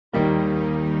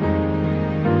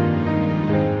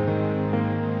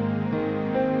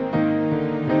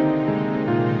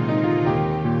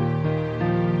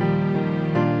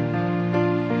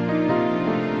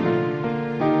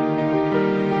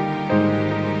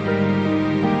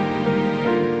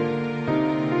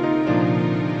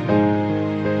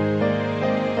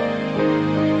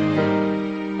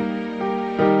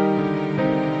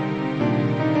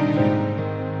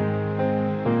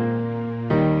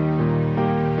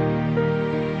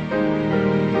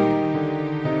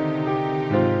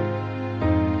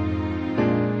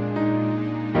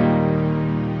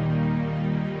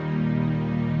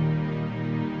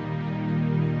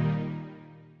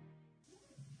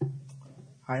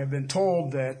I have been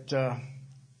told that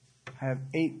I have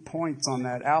 8 points on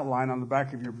that outline on the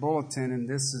back of your bulletin, and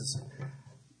this is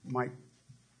my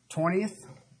 20th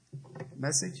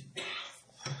message.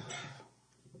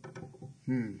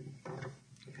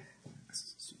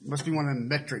 Must be one of the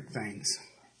metric things.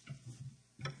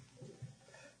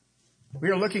 We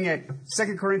are looking at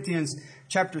 2 Corinthians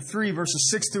chapter 3, verses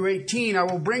 6 through 18. I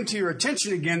will bring to your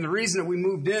attention again, the reason that we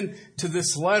moved into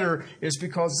this letter is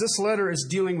because this letter is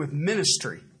dealing with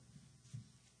ministry.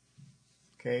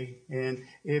 Okay, and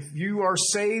if you are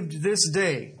saved this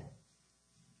day,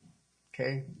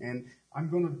 okay, and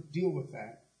I'm going to deal with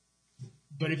that.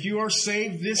 But if you are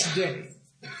saved this day,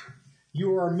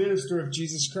 you are a minister of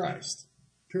Jesus Christ.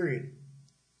 Period.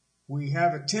 We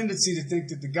have a tendency to think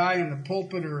that the guy in the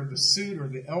pulpit or the suit or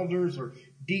the elders or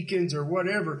deacons or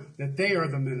whatever, that they are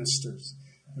the ministers.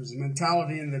 There's a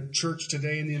mentality in the church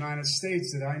today in the United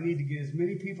States that I need to get as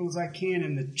many people as I can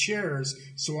in the chairs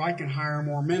so I can hire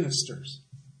more ministers.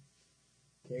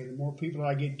 Okay, the more people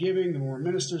I get giving, the more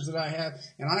ministers that I have.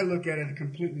 And I look at it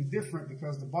completely different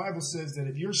because the Bible says that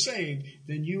if you're saved,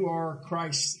 then you are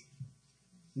Christ's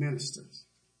ministers.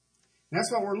 And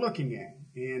that's what we're looking at.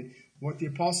 And what the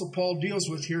Apostle Paul deals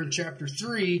with here in chapter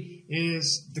 3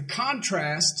 is the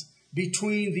contrast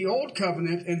between the old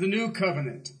covenant and the new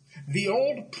covenant. The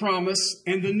old promise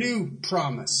and the new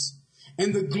promise.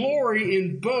 And the glory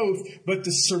in both, but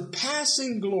the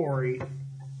surpassing glory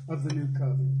of the new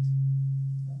covenant.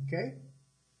 Okay?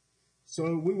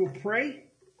 So we will pray,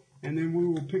 and then we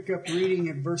will pick up reading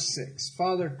at verse 6.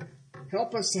 Father,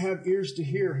 help us to have ears to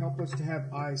hear. Help us to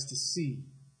have eyes to see.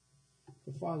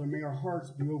 But Father, may our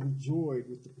hearts be overjoyed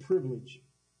with the privilege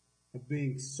of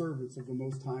being servants of the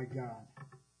Most High God.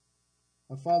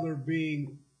 Father,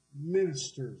 being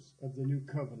ministers of the new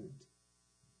covenant.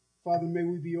 Father, may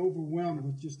we be overwhelmed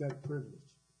with just that privilege.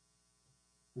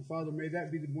 And Father, may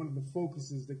that be one of the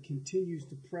focuses that continues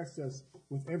to press us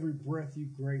with every breath you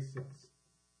grace us.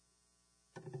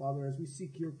 Father, as we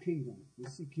seek your kingdom, we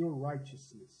seek your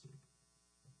righteousness.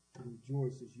 We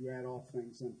rejoice as you add all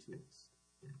things unto us.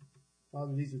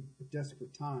 Father, these are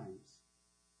desperate times.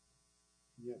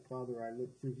 And yet, Father, I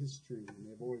look through history and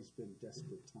they've always been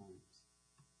desperate times.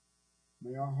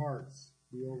 May our hearts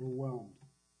be overwhelmed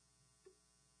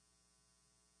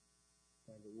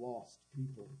by the lost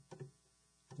people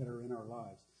that are in our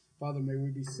lives. Father, may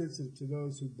we be sensitive to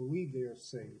those who believe they are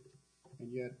saved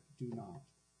and yet do not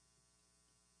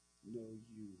know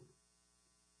you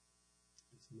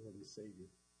as Lord and Savior.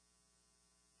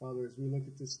 Father, as we look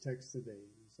at this text today,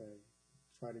 as I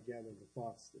try to gather the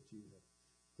thoughts that you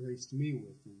have graced me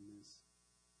with in this,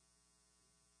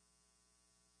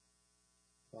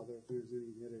 Father, if there's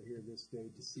any that are here this day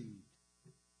deceived,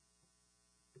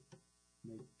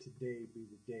 may today be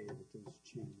the day that those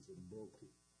chains are broken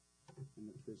and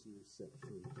the prisoner is set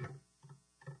free.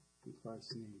 In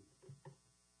Christ's name.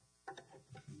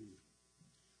 Amen.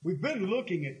 We've been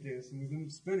looking at this and we've been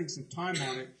spending some time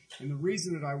on it. And the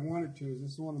reason that I wanted to is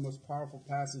this is one of the most powerful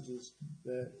passages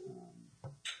that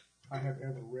I have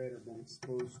ever read or been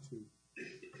exposed to.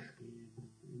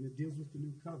 And it deals with the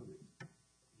new covenant.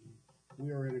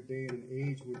 We are in a day and an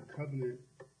age when covenant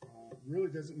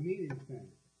really doesn't mean anything.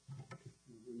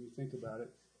 When you think about it,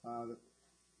 it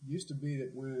used to be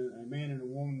that when a man and a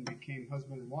woman became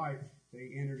husband and wife,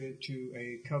 they entered into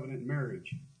a covenant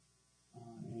marriage.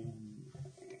 And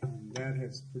that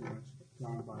has pretty much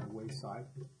gone by the wayside.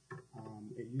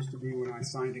 It used to be when I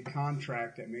signed a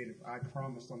contract that I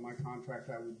promised on my contract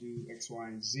I would do X, Y,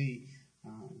 and Z.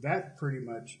 That pretty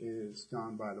much is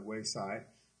gone by the wayside.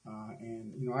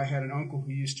 And, you know, I had an uncle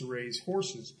who used to raise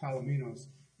horses, Palominos,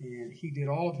 and he did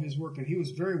all of his work, and he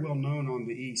was very well known on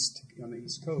the East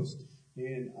Coast.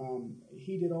 And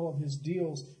he did all of his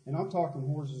deals, and I'm talking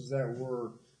horses that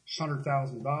were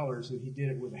 $100,000, and he did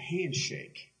it with a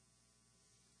handshake.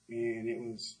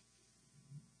 And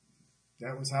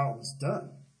that was how it was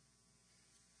done.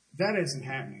 That isn't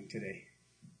happening today.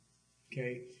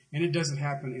 Okay? And it doesn't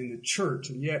happen in the church.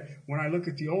 And yet, when I look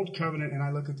at the old covenant and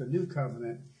I look at the new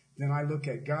covenant, then I look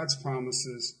at God's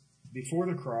promises before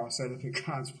the cross. I look at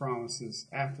God's promises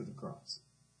after the cross.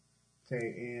 Okay?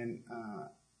 And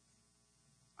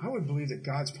I would believe that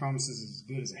God's promises is as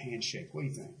good as a handshake. What do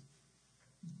you think?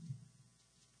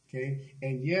 Okay?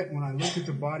 And yet, when I look at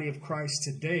the body of Christ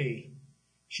today,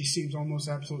 she seems almost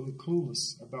absolutely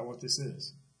clueless about what this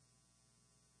is.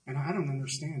 And I don't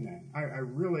understand that. I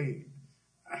really...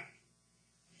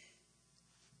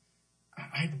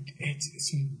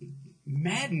 It's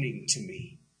maddening to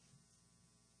me.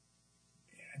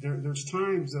 There's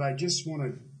times that I just want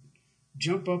to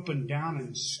jump up and down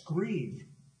and scream.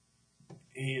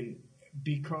 And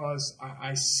because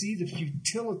I see the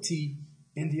futility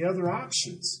in the other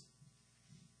options.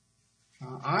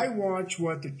 I watch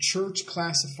what the church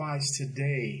classifies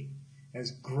today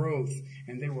as growth,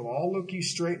 and they will all look you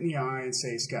straight in the eye and say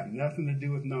it's got nothing to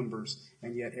do with numbers,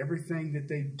 and yet everything that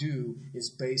they do is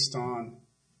based on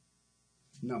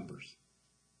numbers.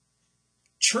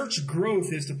 Church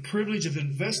growth is the privilege of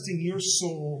investing your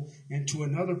soul into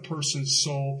another person's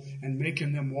soul and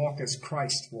making them walk as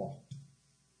Christ walked.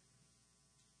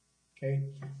 Okay?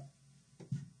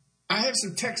 I have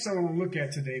some text I want to look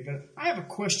at today, but I have a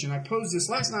question. I posed this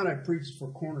last night. I preached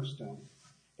for Cornerstone,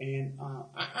 and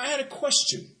I had a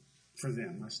question for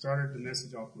them. I started the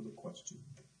message off with a question.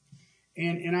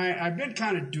 And I've been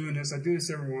kind of doing this. I do this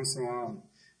every once in a while.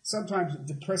 Sometimes it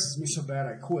depresses me so bad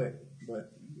I quit,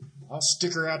 but I'll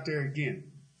stick her out there again.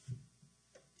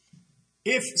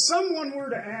 If someone were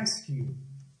to ask you,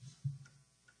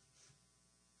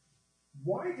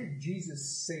 why did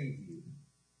Jesus save you?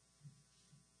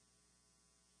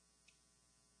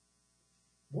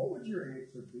 What would your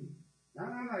answer be? Now,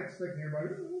 I'm not expecting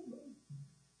everybody.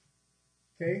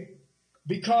 Okay?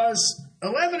 Because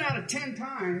 11 out of 10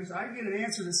 times I get an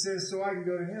answer that says, so I can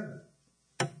go to heaven.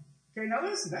 Okay, now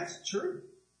listen, that's true.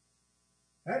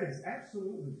 That is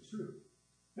absolutely true.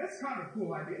 That's kind of a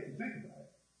cool idea if you think about it.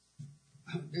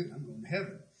 Oh, dude, I'm going to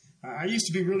heaven. I used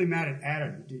to be really mad at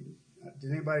Adam.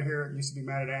 Did anybody here used to be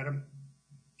mad at Adam?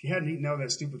 If you hadn't eaten all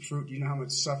that stupid fruit, do you know how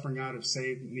much suffering I'd have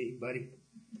saved me, buddy?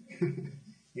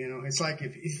 You know, it's like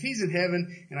if he's in heaven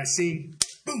and I see him,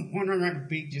 boom, one run right in the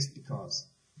beak just because.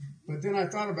 But then I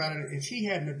thought about it. If he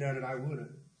hadn't have done it, I would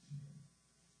have.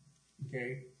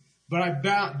 Okay? But I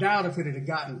doubt if it had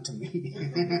gotten to me.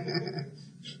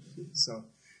 So,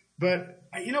 but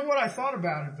you know what I thought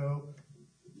about it though?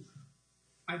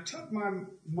 I took my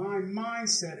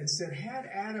mindset and said, had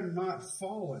Adam not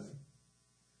fallen,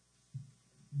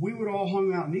 we would all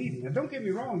hung out in Eden. Now don't get me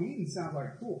wrong, Eden sounds like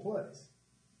a cool place.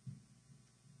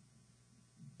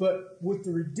 But with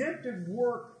the redemptive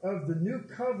work of the new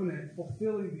covenant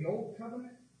fulfilling the old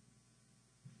covenant,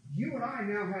 you and I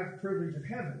now have the privilege of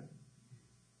heaven.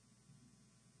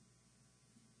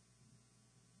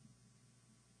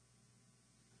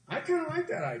 I kind of like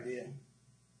that idea.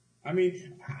 I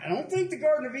mean, I don't think the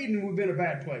Garden of Eden would have been a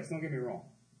bad place. Don't get me wrong.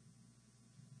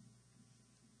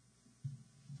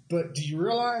 But do you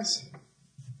realize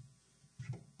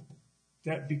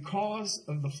that because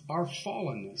of our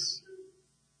fallenness,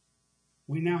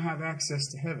 we now have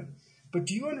access to heaven? But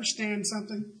do you understand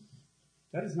something?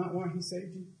 That is not why he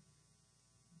saved you.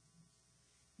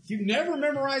 If you never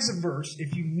memorize a verse,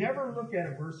 if you never look at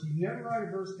a verse, you never write a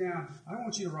verse down, I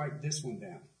want you to write this one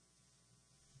down.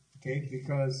 Okay,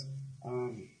 because,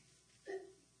 well,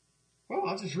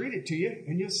 I'll just read it to you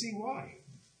and you'll see why.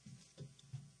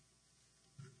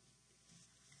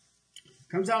 It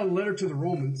comes out of a letter to the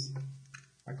Romans.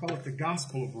 I call it the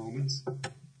Gospel of Romans.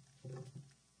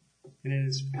 And it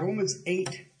is Romans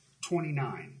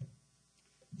 8:29.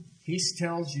 He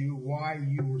tells you why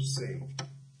you were saved.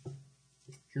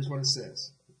 Here's what it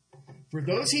says. For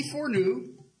those he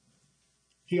foreknew,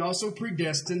 he also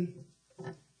predestined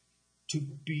to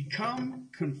become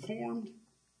conformed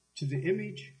to the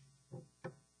image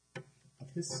of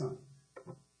his Son.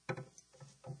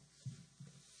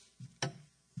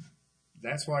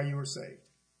 That's why you were saved.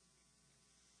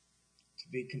 To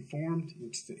be conformed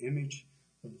into the image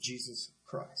of Jesus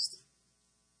Christ.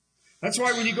 That's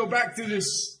why when you go back through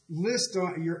this list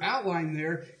on your outline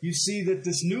there, you see that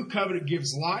this new covenant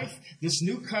gives life. This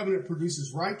new covenant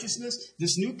produces righteousness.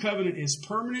 This new covenant is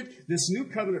permanent. This new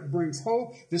covenant brings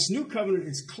hope. This new covenant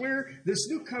is clear. This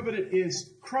new covenant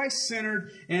is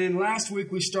Christ-centered. And last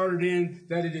week we started in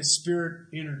that it is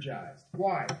Spirit-energized.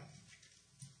 Why?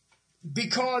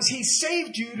 Because he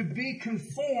saved you to be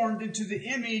conformed into the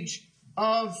image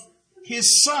of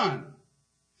his Son.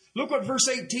 Look what verse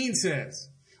 18 says.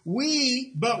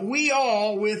 We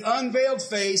all, with unveiled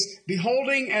face,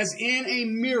 beholding as in a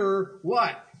mirror,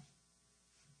 what?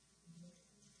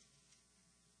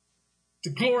 The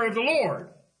glory of the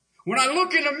Lord. When I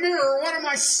look in a mirror, what am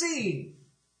I seeing?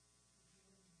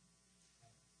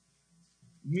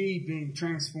 Me being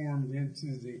transformed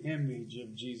into the image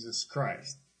of Jesus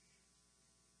Christ.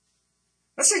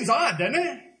 That seems odd, doesn't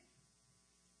it?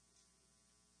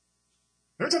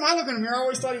 Every time I look in a mirror, I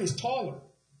always thought he was taller.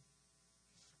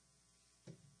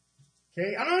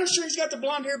 Okay, I'm not sure he's got the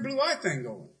blonde hair, blue eye thing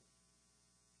going.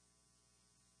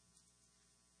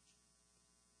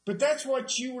 But that's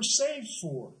what you were saved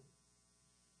for.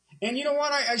 And you know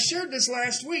what? I shared this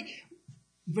last week.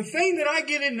 the thing that I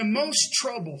get into most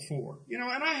trouble for,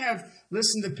 and I have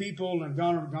listened to people and have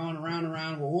gone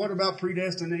around, well, what about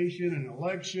predestination and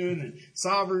election and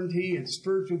sovereignty and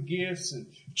spiritual gifts and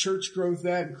church growth,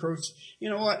 that and growth,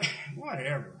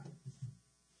 whatever.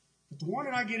 But the one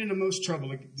that I get into most trouble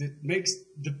that makes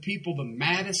the people the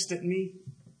maddest at me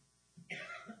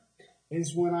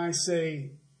is when I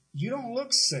say, you don't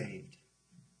look saved.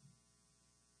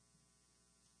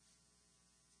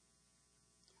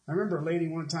 I remember a lady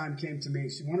one time came to me.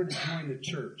 She wanted to join the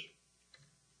church.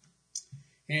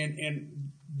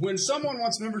 And when someone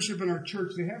wants membership in our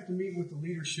church, they have to meet with the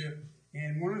leadership.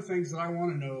 And one of the things that I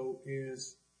want to know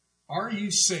is, are you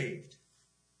saved?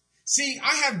 See,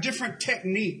 I have different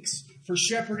techniques for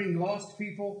shepherding lost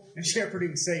people and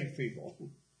shepherding saved people.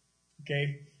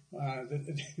 Okay?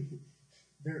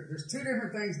 There's two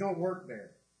different things don't work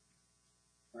there.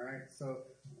 All right? So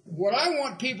what I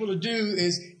want people to do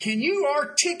is, can you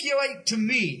articulate to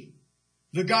me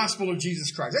the gospel of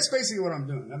Jesus Christ? That's basically what I'm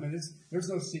doing. I mean, there's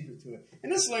no secret to it.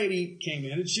 And this lady came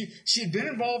in, and she had been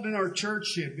involved in our church.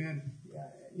 She had been,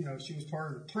 she was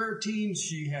part of the prayer team.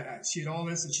 She had all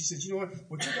this, and she said, you know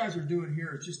what you guys are doing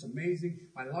here is just amazing.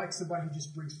 I like somebody who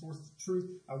just brings forth the truth.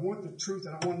 I want the truth,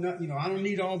 and I want nothing. I don't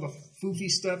need all the foofy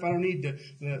stuff. I don't need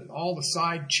all the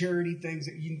side charity things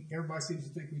that everybody seems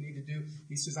to think we need to do.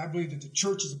 He says, I believe that the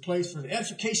church is a place for the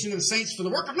edification of the saints, for the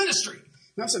work of ministry.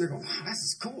 And I'm sitting there going, this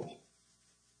is cool.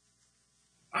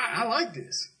 I like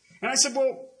this. And I said,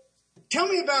 well, tell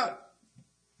me about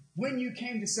when you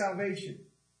came to salvation.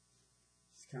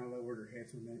 She kind of lowered her head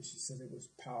for a minute. She said it was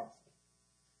powerful.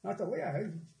 And I thought, well, yeah,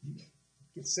 you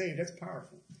get saved. That's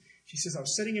powerful. She says, I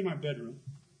was sitting in my bedroom,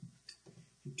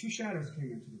 and two shadows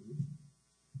came into the room.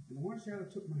 And the one shadow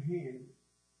took my hand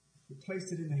and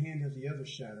placed it in the hand of the other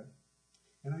shadow.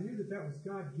 And I knew that was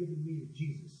God giving me to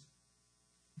Jesus.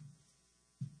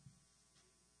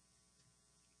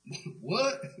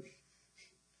 What?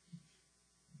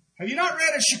 Have you not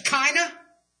read of Shekinah?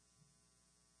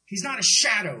 He's not a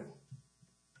shadow.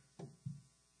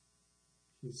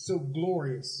 He's so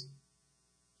glorious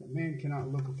that man cannot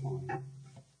look upon him.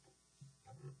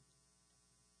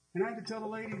 And I had to tell the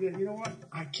lady that, you know what?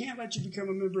 I can't let you become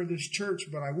a member of this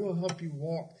church, but I will help you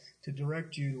walk to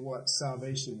direct you to what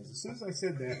salvation is. As soon as I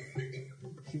said that,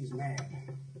 she was mad.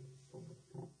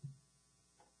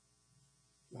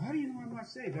 How do you know I'm not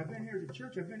saved? I've been here at the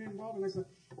church. I've been involved in this.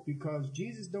 Because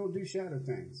Jesus don't do shadow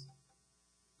things.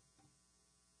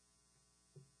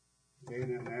 Okay,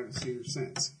 and I haven't seen her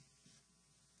since.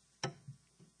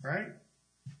 Right?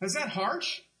 Is that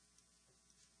harsh?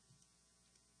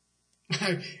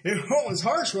 What was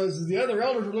harsh was the other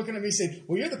elders were looking at me saying,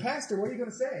 well, you're the pastor. What are you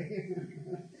going to say?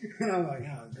 And I'm like,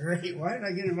 oh, great. Why did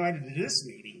I get invited to this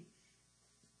meeting?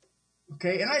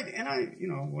 Okay, and I,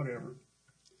 whatever.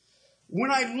 When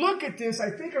I look at this, I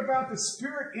think about the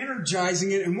Spirit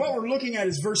energizing it, and what we're looking at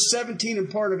is verse 17 and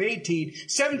part of 18.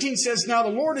 17 says, now the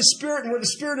Lord is Spirit, and where the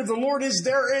Spirit of the Lord is,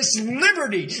 there is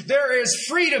liberty. There is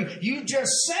freedom. You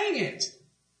just sang it.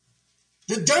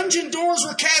 The dungeon doors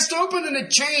were cast open, and the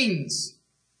chains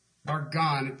are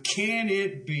gone. Can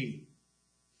it be?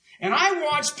 And I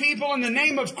watch people in the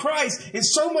name of Christ in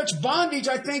so much bondage,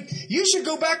 I think you should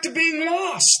go back to being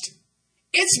lost.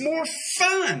 It's more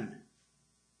fun.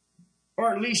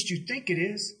 Or at least you think it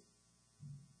is.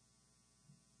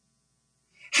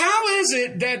 How is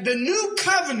it that the new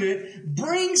covenant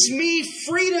brings me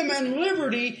freedom and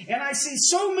liberty, and I see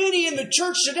so many in the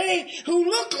church today who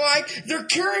look like they're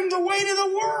carrying the weight of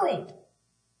the world?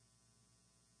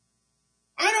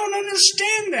 I don't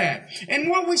understand that. And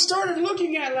what we started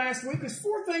looking at last week is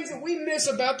 4 things that we miss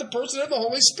about the person of the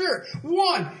Holy Spirit.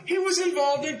 1, He was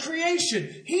involved in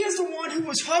creation. He is the one who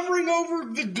was hovering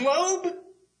over the globe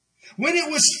when it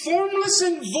was formless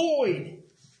and void.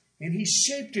 And He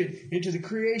shaped it into the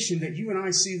creation that you and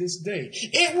I see this day.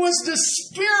 It was the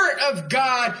Spirit of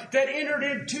God that entered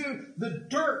into the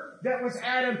dirt that was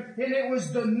Adam. And it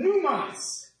was the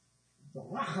pneumos, the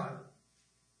rachal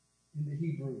in the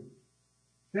Hebrew,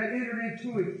 that entered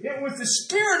into it. It was the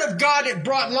Spirit of God that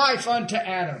brought life unto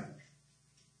Adam.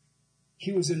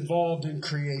 He was involved in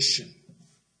creation.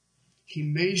 He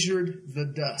measured the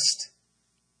dust.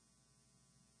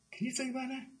 Can you think about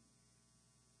that?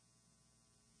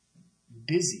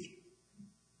 Busy.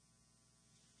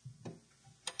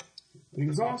 He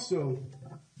was also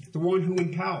the one who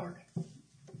empowered.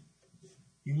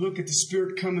 You look at the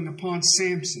Spirit coming upon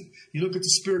Samson. You look at the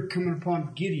Spirit coming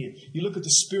upon Gideon. You look at the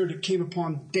Spirit that came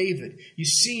upon David. You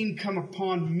see Him come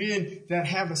upon men that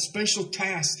have a special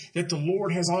task that the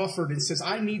Lord has offered and says,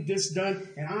 I need this done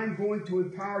and I'm going to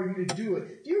empower you to do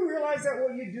it. Do you realize that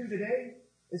what you do today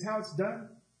is how it's done?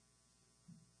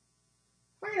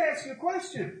 I got to ask you a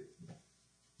question.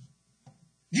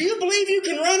 Do you believe you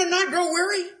can run and not grow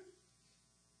weary?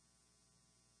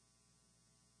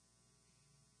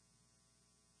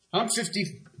 I'm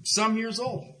 50-some years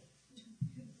old.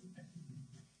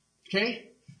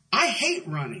 Okay? I hate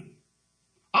running.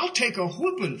 I'll take a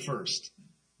whooping first.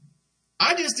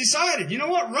 I just decided, you know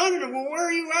what? Running will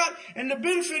wear you out, and the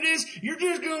benefit is you're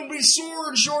just going to be sore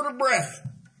and short of breath.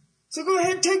 So go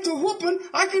ahead and take the whooping.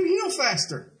 I can heal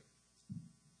faster.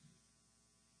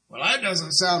 Well, that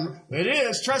doesn't sound... It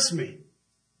is, trust me.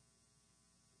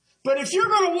 But if you're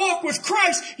going to walk with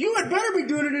Christ, you had better be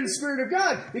doing it in the Spirit of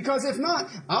God. Because if not,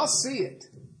 I'll see it.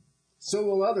 So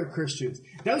will other Christians.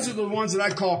 Those are the ones that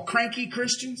I call cranky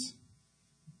Christians.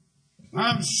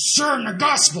 I'm sharing the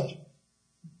gospel.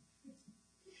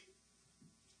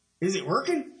 Is it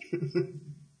working?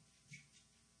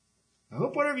 I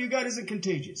hope whatever you got isn't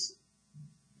contagious.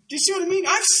 Do you see what I mean?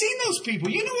 I've seen those people.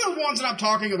 You know the ones that I'm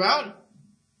talking about.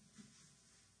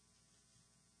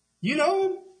 You know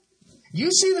them.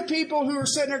 You see the people who are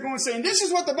sitting there going saying, this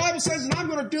is what the Bible says and I'm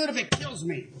going to do it if it kills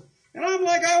me. And I'm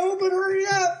like, I hope it hurry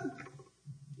up.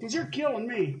 Because you're killing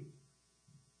me.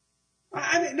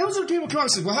 I mean, those are the people who come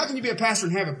and say, well, how can you be a pastor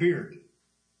and have a beard?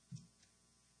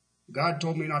 God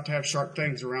told me not to have sharp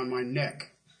things around my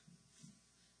neck.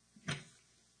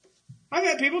 I've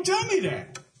had people tell me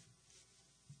that.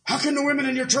 How can the women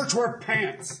in your church wear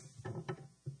pants?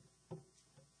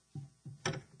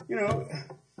 You know,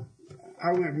 I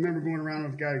remember going around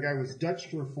with a guy. The guy was Dutch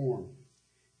to Reform.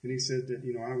 And he said that,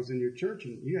 you know, I was in your church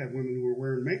and you have women who were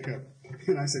wearing makeup.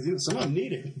 And I said, you know, some of them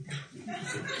need it.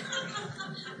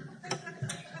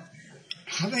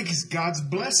 I think it's God's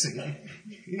blessing.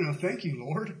 You know, thank you,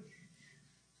 Lord.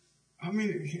 I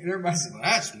mean, everybody said, well,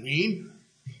 that's mean.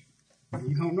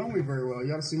 You don't know me very well.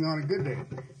 You ought to see me on a good day.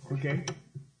 Okay?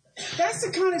 That's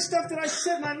the kind of stuff that I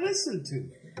sit and I listen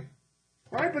to.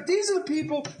 Right? But these are the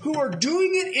people who are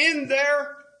doing it in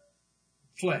their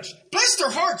flesh. Bless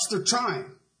their hearts, they're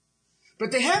trying.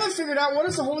 But they haven't figured out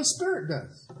what the Holy Spirit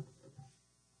does.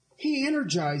 He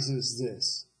energizes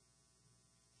this.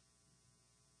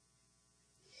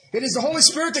 It is the Holy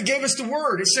Spirit that gave us the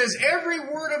Word. It says every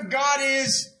word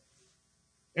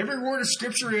of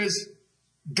Scripture is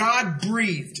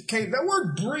God-breathed. Okay, that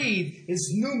word breathe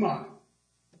is pneuma.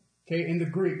 Okay, in the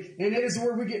Greek. And it is the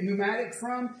word we get pneumatic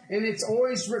from, and it's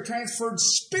always transferred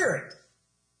spirit.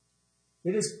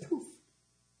 It is poof.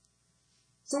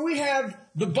 So we have,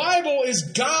 the Bible is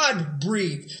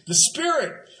God-breathed. The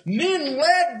Spirit. Men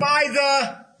led by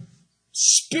the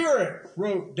Spirit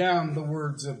wrote down the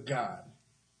words of God.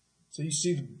 So you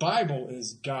see, the Bible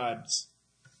is God's.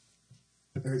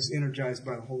 It's energized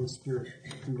by the Holy Spirit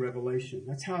through revelation.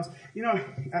 That's how, you know,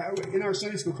 in our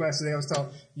Sunday school class today, I was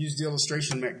taught, use the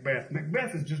illustration of Macbeth.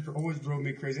 Macbeth has just always drove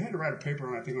me crazy. I had to write a paper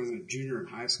on it, I think I was in a junior in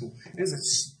high school. It's the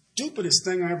stupidest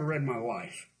thing I ever read in my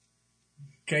life.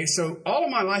 Okay, so all of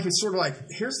my life it's sort of like,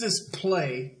 here's this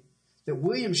play that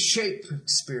William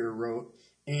Shakespeare wrote,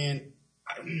 and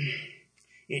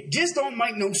it just don't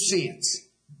make no sense.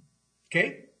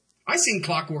 Okay? I seen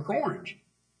Clockwork Orange.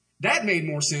 That made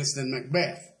more sense than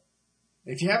Macbeth.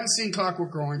 If you haven't seen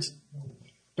Clockwork Orange,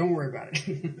 don't worry about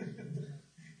it.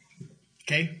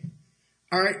 Okay?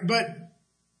 All right, but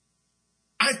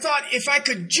I thought if I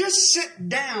could just sit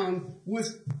down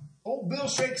with old Bill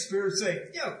Shakespeare and say,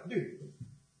 yo, dude,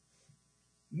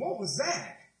 what was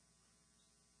that?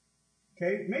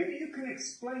 Okay, maybe you can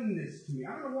explain this to me.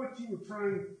 I don't know what you were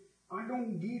trying, I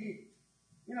don't get it.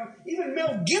 You know, even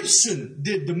Mel Gibson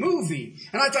did the movie.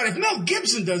 And I thought, if Mel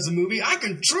Gibson does the movie, I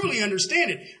can truly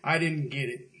understand it. I didn't get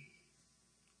it.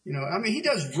 You know, I mean, he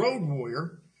does Road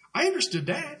Warrior. I understood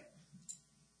that.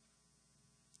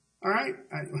 All right?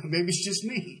 Maybe it's just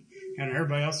me. And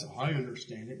everybody else, I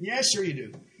understand it. Yeah, sure you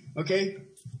do. Okay?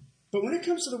 But when it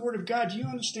comes to the Word of God, do you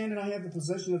understand that I have the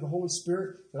possession of the Holy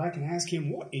Spirit, that I can ask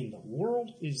Him, what in the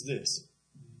world is this?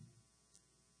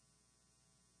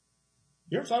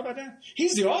 You ever thought about that?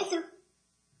 He's the author.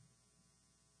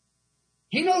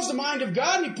 He knows the mind of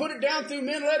God, and He put it down through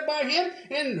men led by Him,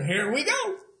 and here we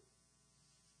go.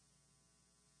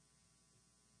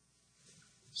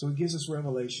 So He gives us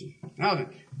revelation. Now then,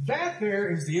 that there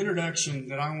is the introduction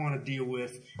that I want to deal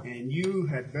with, and you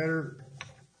had better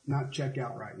not check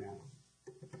out right now.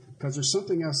 Because there's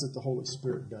something else that the Holy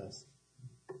Spirit does.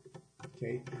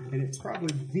 Okay? And it's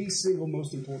probably the single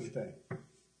most important thing.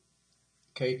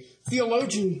 Okay,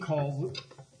 theologian calls it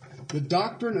the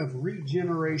doctrine of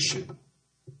regeneration.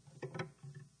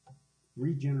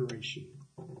 Regeneration.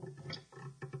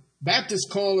 Baptists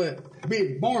call it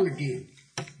being born again.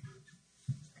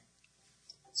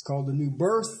 It's called the new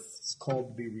birth. It's called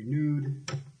to be renewed.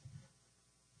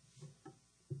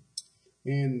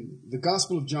 In the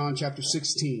Gospel of John, chapter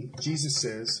 16, Jesus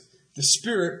says, the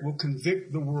Spirit will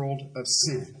convict the world of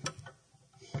sin.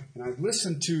 And I've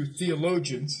listened to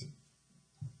theologians,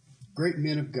 great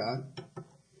men of God,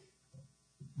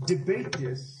 debate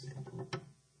this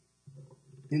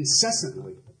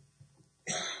incessantly.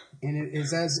 And it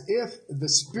is as if the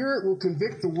Spirit will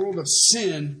convict the world of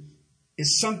sin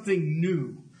is something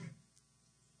new.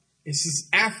 This is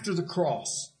after the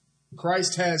cross.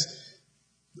 Christ has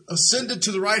ascended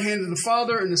to the right hand of the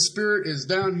Father, and the Spirit is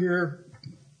down here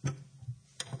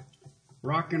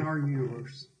rocking our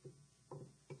universe.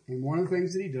 And one of the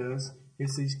things that he does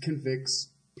is he convicts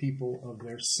people of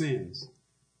their sins.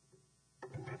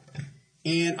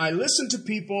 And I listen to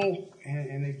people,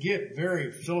 and they get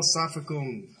very philosophical,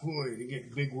 and boy, they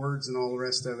get big words and all the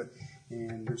rest of it.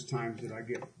 And there's times that I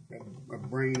get a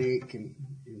brain ache and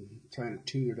trying to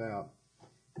tune it out.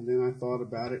 And then I thought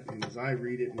about it, and as I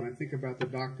read it, when I think about the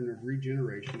doctrine of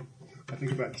regeneration, I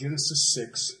think about Genesis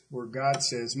 6, where God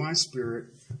says, my spirit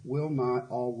will not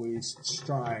always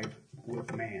strive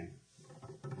with man.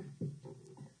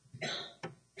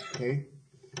 Okay?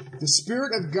 The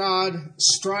Spirit of God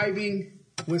striving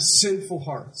with sinful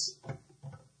hearts.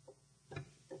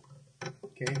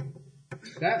 Okay?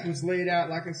 That was laid out,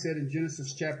 like I said, in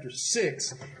Genesis chapter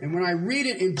 6. And when I read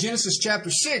it in Genesis chapter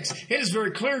 6, it is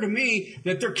very clear to me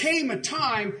that there came a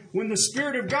time when the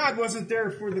Spirit of God wasn't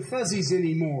there for the fuzzies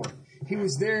anymore. He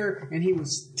was there and he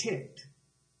was ticked.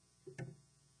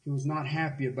 He was not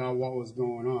happy about what was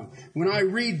going on. When I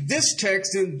read this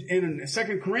text in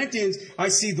 2 Corinthians, I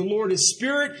see the Lord is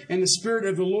Spirit, and the Spirit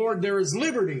of the Lord there is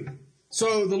liberty.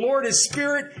 So the Lord is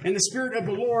Spirit, and the Spirit of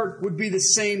the Lord would be the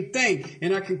same thing.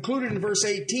 And I concluded in verse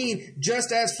 18,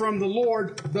 just as from the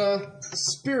Lord, the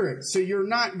Spirit. So you're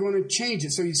not going to change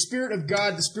it. So the Spirit of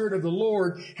God, the Spirit of the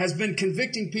Lord, has been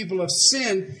convicting people of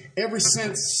sin ever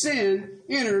since sin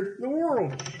entered the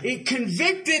world. It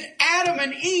convicted Adam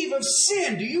and Eve of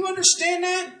sin. Do you understand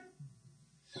that?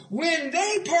 When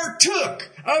they partook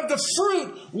of the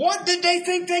fruit, what did they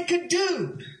think they could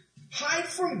do? Hide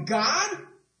from God?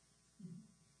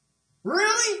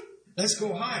 Really? Let's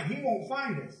go hide. He won't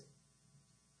find us.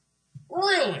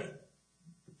 Really?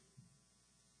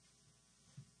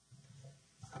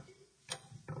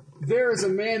 There is a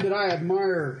man that I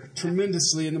admire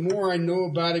tremendously, and the more I know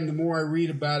about him, the more I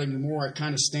read about him, the more I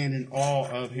kind of stand in awe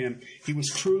of him. He was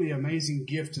truly an amazing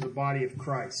gift to the body of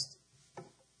Christ.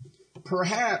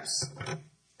 Perhaps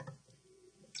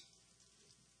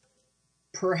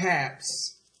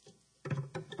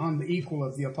on the equal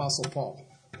of the Apostle Paul.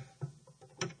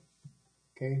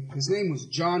 Okay, his name was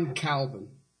John Calvin.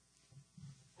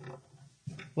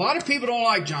 A lot of people don't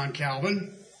like John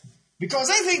Calvin because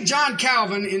they think John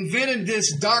Calvin invented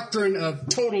this doctrine of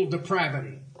total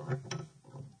depravity.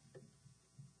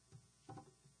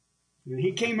 And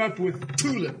he came up with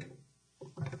tulip.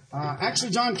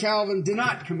 Actually, John Calvin did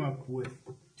not come up with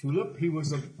tulip. He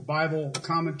was a Bible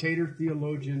commentator,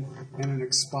 theologian, and an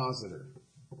expositor.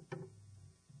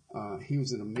 He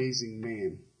was an amazing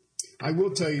man. I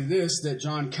will tell you this, that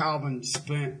John Calvin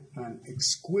spent an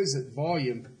exquisite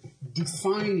volume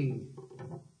defining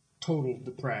total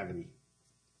depravity.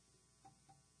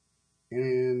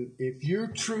 And if you're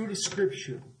true to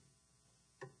Scripture,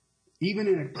 even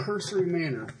in a cursory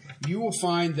manner, you will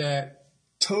find that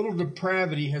total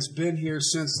depravity has been here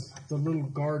since the little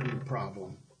garden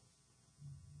problem.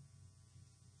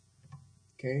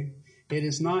 Okay? It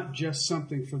is not just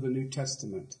something for the New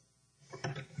Testament.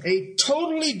 A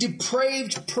totally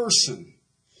depraved person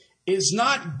is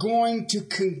not going to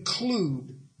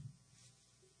conclude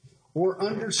or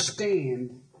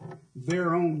understand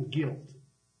their own guilt.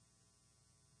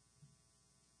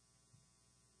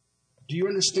 Do you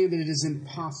understand that it is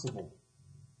impossible?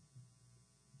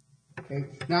 Okay.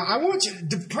 Now, I want you.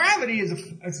 Depravity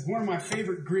is one of my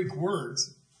favorite Greek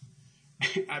words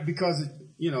because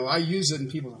I use it and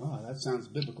people go, "Oh, that sounds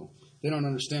biblical." They don't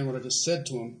understand what I just said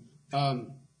to them.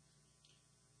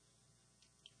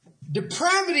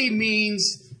 Depravity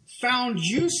means found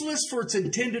useless for its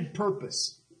intended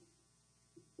purpose.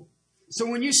 So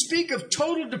when you speak of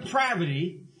total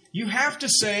depravity, you have to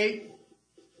say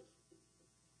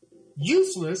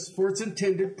useless for its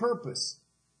intended purpose.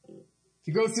 If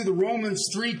you go through the Romans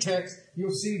 3 text,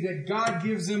 you'll see that God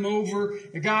gives them over,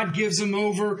 God gives them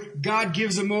over, God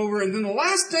gives them over, and then the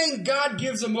last thing God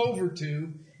gives them over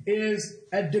to is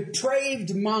a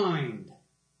depraved mind.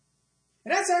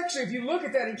 And that's actually, if you look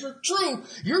at that, it's true,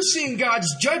 you're seeing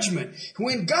God's judgment.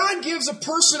 When God gives a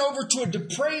person over to a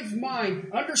depraved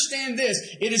mind, understand this,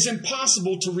 it is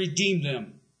impossible to redeem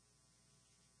them.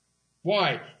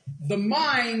 Why? The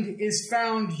mind is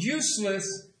found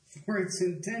useless for its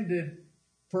intended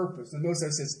purpose. And most of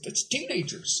it says, it's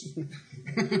teenagers.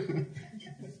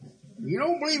 You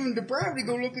don't believe in depravity,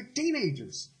 go look at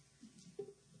teenagers.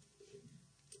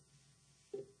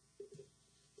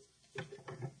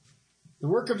 The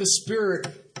work of the Spirit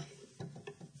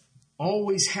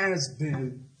always has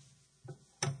been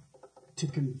to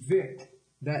convict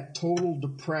that total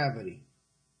depravity,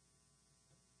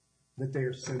 that they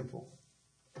are sinful.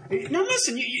 Now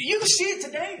listen, you can see it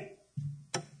today.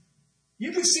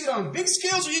 You can see it on big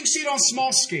scales or you can see it on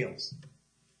small scales.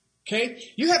 Okay?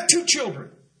 You have 2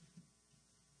 children.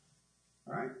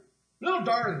 All right? Little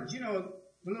darlings. You know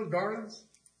the little darlings?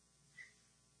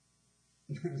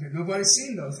 Nobody's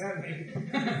seen those, have they?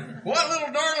 What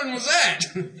little darling was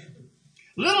that?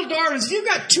 Little darlings, you've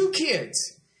got 2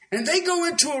 kids, and they go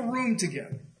into a room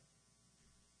together.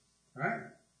 Right?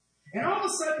 And all of a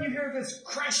sudden you hear this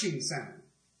crashing sound,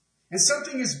 and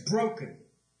something is broken.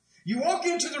 You walk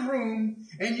into the room,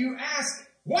 and you ask,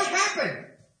 what happened?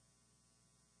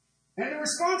 And the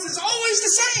response is always the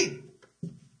same.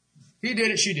 He did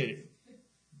it, she did it.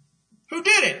 Who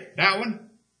did it? That one.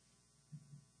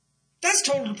 That's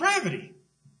total depravity.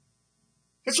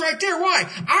 It's right there. Why?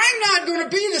 I'm not going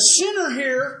to be the sinner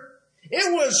here.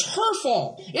 It was her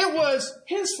fault. It was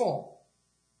his fault.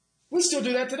 We still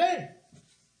do that today.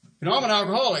 You know, I'm an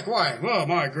alcoholic. Why? Well,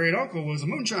 my great uncle was a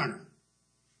moonshiner.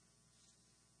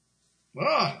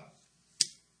 Well,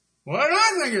 what did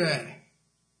I think of that?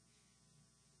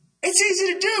 It's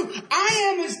easy to do.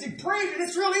 I am as depraved, and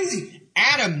it's real easy.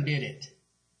 Adam did it.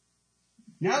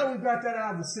 Now that we've got that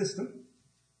out of the system,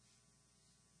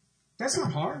 that's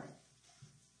not hard.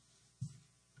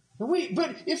 But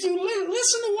if you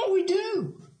listen to what we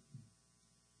do.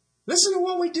 Listen to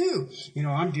what we do. You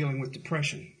know, I'm dealing with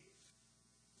depression.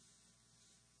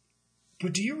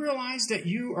 But do you realize that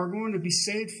you are going to be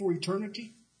saved for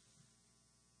eternity?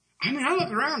 I mean, I look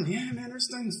around. Yeah, man, there's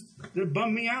things that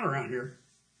bum me out around here.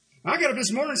 I got up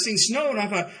this morning seeing snow, and I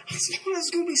thought, it's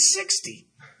going to be 60.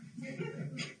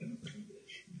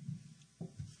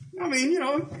 I mean, you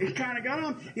know, it kind of got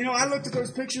on. You know, I looked at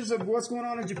those pictures of what's going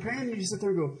on in Japan, and you sit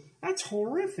there and go, that's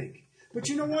horrific. But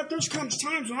you know what? There comes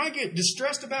times when I get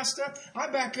distressed about stuff, I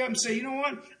back up and say, you know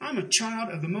what? I'm a child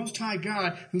of the Most High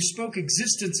God who spoke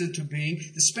existence into being.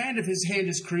 The span of his hand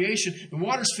is creation. The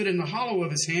waters fit in the hollow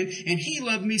of his hand. And he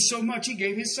loved me so much, he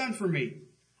gave his son for me.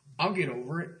 I'll get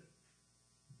over it.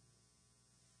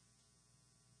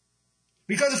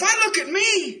 Because if I look at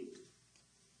me,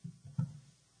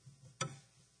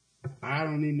 I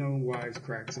don't need no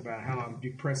wisecracks about how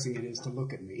depressing it is to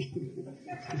look at me.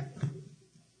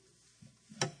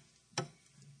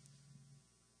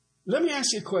 Let me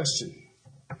ask you a question.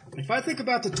 If I think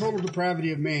about the total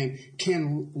depravity of man,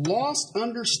 can lost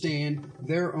understand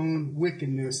their own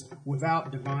wickedness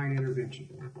without divine intervention?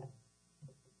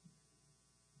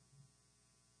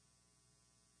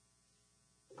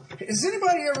 Has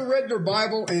anybody ever read their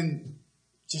Bible and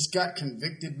just got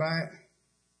convicted by it?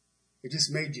 It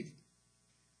just made you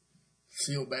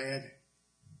feel bad.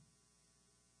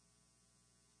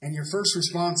 And your first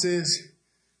response is,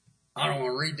 I don't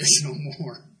want to read this no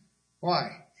more.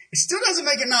 Why? It still doesn't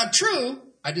make it not true.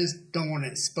 I just don't want to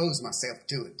expose myself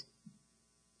to it.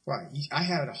 Why? I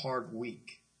had a hard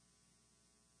week.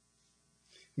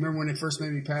 Remember when they first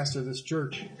made me pastor of this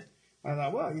church? I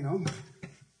thought, well, you know,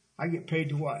 I get paid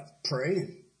to what? Pray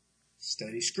and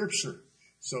study Scripture.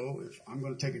 So if I'm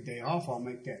going to take a day off, I'll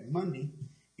make that Monday.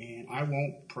 And I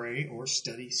won't pray or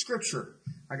study Scripture.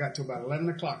 I got to about 11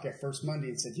 o'clock that first Monday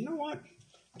and said, you know what?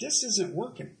 This isn't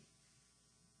working.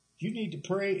 You need to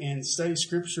pray and study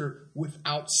Scripture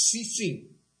without ceasing.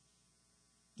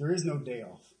 There is no day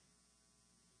off.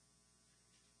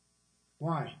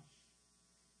 Why?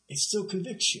 It still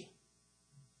convicts you.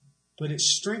 But it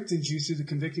strengthens you through the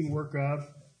convicting work of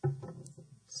the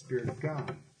Spirit of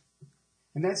God.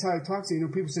 And that's how he talks to you. You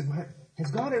know, people say, well,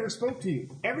 has God ever spoke to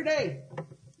you? Every day.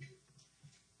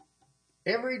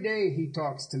 Every day he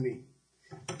talks to me.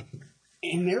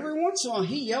 And every once in a while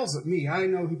he yells at me. I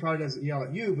know he probably doesn't yell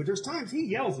at you, but there's times he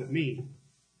yells at me.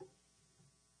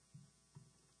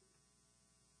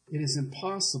 It is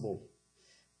impossible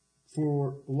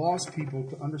for lost people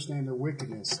to understand their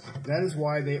wickedness. That is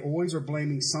why they always are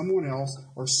blaming someone else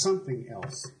or something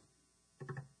else.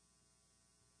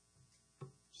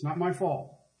 It's not my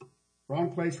fault.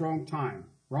 Wrong place, wrong time.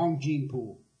 Wrong gene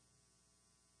pool.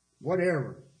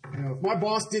 Whatever. You know, if my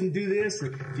boss didn't do this, or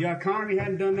the economy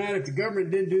hadn't done that, if the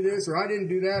government didn't do this, or I didn't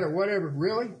do that, or whatever.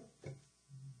 Really?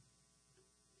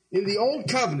 In the old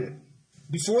covenant,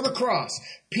 before the cross,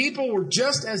 people were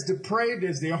just as depraved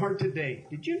as they are today.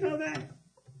 Did you know that?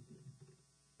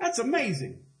 That's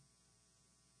amazing.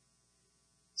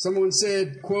 Someone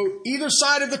said, quote, either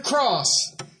side of the cross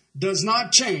does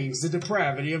not change the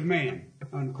depravity of man,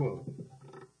 unquote.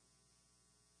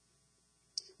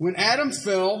 When Adam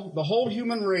fell, the whole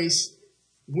human race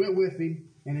went with him,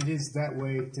 and it is that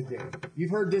way today.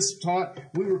 You've heard this taught,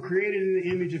 we were created in the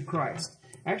image of Christ.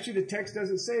 Actually, the text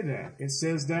doesn't say that. It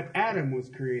says that Adam was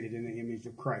created in the image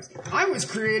of Christ. I was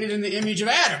created in the image of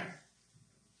Adam.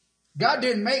 God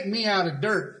didn't make me out of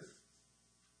dirt.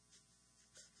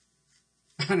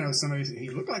 I know somebody said, he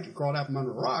looked like he crawled out from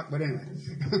under a rock, but anyway.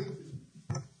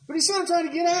 But you see what I'm trying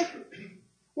to get at?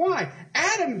 Why?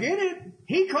 Adam did it.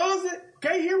 He caused it.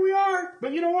 Okay, here we are.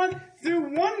 But you know what?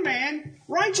 Through one man,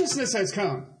 righteousness has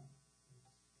come.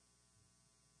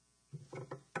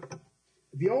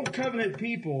 The old covenant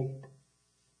people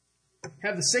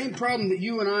have the same problem that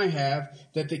you and I have,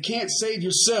 that they can't save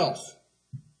yourself.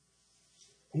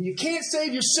 And you can't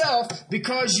save yourself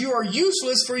because you are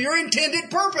useless for your intended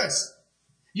purpose.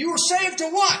 You were saved to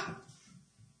what?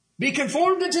 Be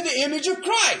conformed into the image of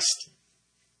Christ.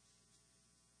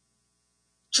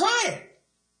 Try it.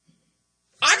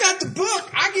 I got the book.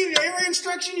 I give you every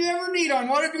instruction you ever need on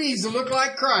what it means to look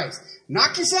like Christ.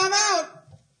 Knock yourself out.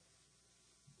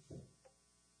 A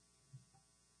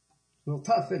little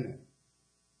tough, isn't it?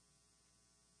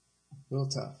 A little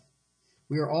tough.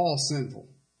 We are all sinful.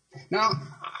 Now,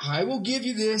 I will give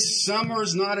you this. Some are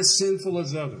not as sinful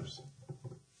as others.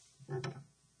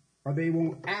 Or they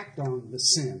won't act on the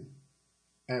sin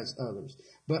as others.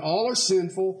 But all are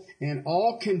sinful, and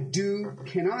all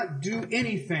cannot do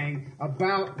anything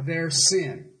about their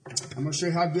sin. I'm going to show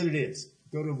you how good it is.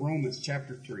 Go to Romans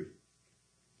chapter 3.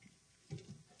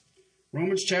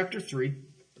 Romans chapter 3,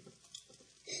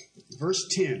 verse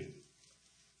 10.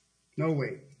 No,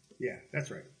 wait. Yeah,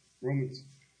 that's right. Romans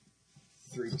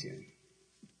 3:10.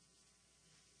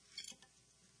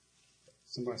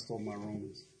 Somebody stole my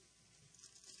Romans.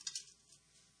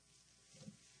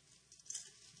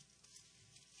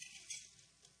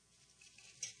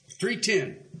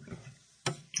 3:10.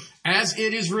 As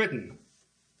it is written.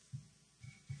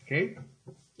 Okay?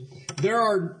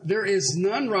 There is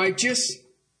none righteous,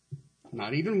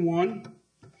 not even one.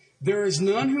 There is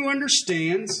none who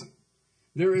understands.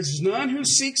 There is none who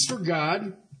seeks for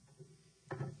God.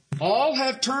 All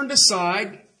have turned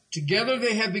aside. Together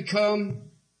they have become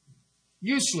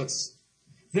useless.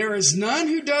 There is none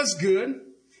who does good.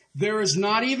 There is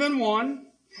not even one.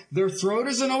 Their throat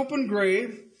is an open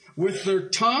grave. With their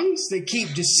tongues they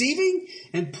keep deceiving,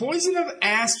 and poison of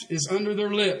asp is under their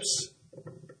lips.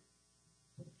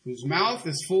 Whose mouth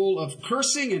is full of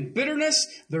cursing and bitterness.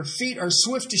 Their feet are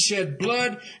swift to shed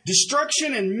blood.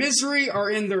 Destruction and misery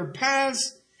are in their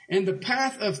paths, and the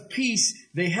path of peace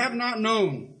they have not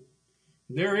known.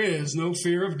 There is no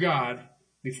fear of God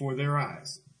before their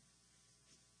eyes.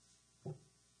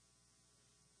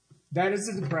 That is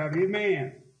the depravity of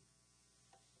man.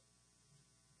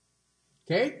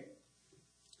 Okay?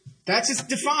 That's it's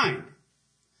defined.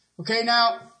 Okay,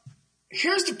 now,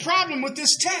 here's the problem with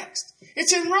this text.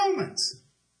 It's in Romans.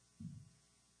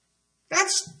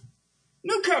 That's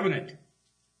New Covenant.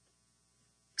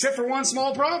 Except for one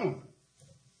small problem.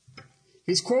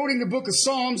 He's quoting the book of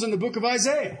Psalms and the book of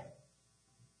Isaiah.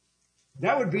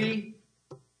 That would be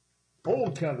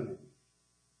Old Covenant.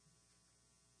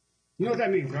 You know what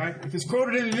that means, right? If it's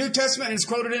quoted in the New Testament and it's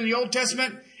quoted in the Old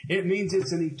Testament, it means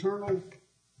it's an eternal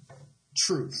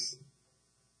truth.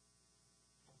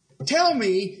 Tell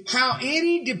me how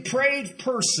any depraved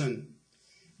person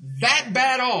that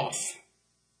bad off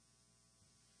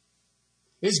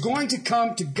is going to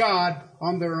come to God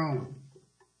on their own.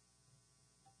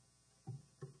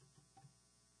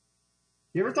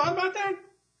 You ever thought about that?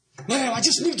 Well, I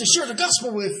just need to share the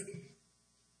gospel with.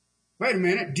 Wait a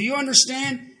minute. Do you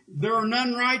understand? There are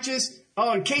none righteous.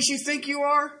 Oh, in case you think you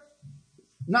are,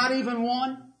 not even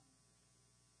one.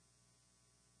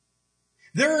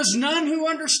 There is none who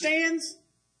understands.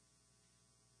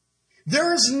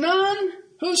 There is none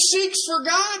who seeks for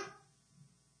God.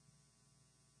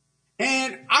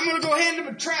 And I'm going to go hand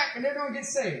them a tract and they're going to get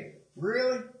saved.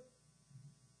 Really?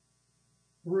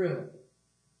 Really?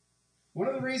 One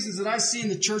of the reasons that I see in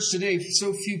the church today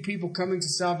so few people coming to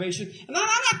salvation, and I'm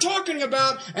not talking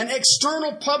about an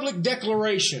external public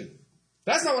declaration.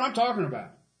 That's not what I'm talking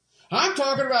about. I'm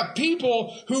talking about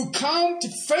people who come to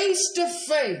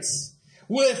face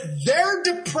with their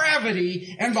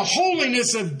depravity and the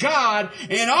holiness of God,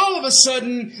 and all of a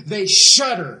sudden they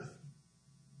shudder.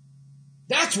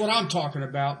 That's what I'm talking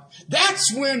about.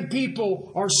 That's when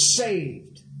people are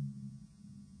saved.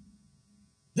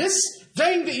 This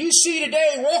thing that you see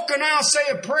today, walk an aisle, say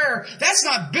a prayer, that's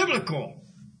not biblical.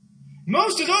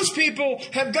 Most of those people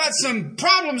have got some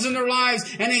problems in their lives,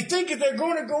 and they think if they're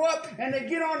going to go up and they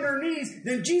get on their knees,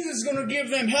 then Jesus is going to give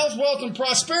them health, wealth, and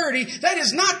prosperity. That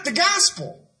is not the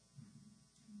gospel.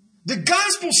 The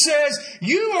gospel says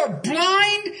you are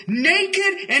blind,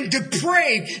 naked, and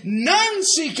depraved. None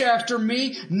seek after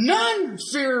me. None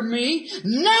fear me.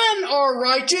 None are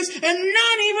righteous, and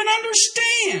none even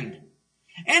understand.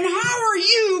 And how are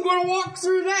you going to walk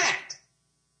through that?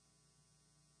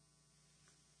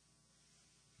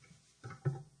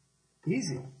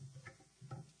 Easy.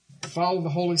 Follow the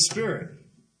Holy Spirit.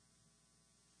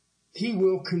 He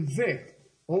will convict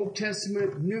Old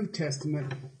Testament, New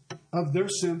Testament of their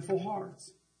sinful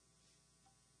hearts.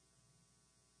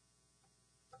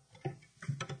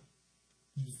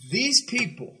 These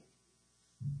people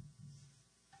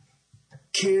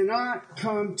cannot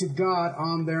come to God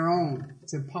on their own.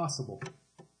 It's impossible.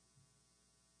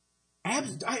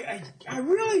 I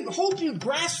really hope you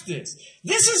grasp this.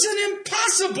 This is an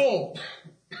impossible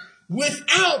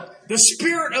without the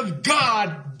Spirit of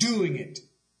God doing it.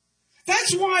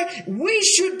 That's why we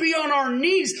should be on our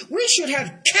knees. We should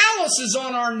have calluses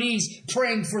on our knees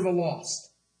praying for the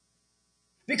lost.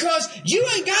 Because you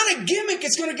ain't got a gimmick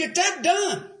that's going to get that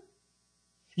done.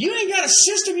 You ain't got a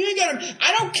system. You ain't got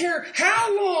I don't care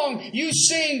how long you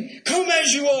sing, "Come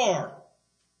as you are."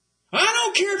 I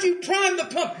don't care if you prime the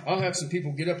pump. I'll have some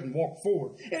people get up and walk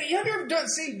forward. Have you ever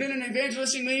been in an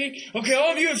evangelistic meeting? Okay,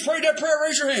 all of you have prayed that prayer,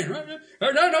 raise your hand.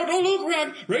 No, don't look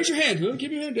around. Raise your hand.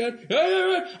 Keep your hand down.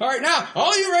 All right, now,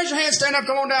 all you raise your hand, stand up,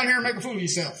 come on down here and make a fool of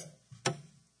yourself.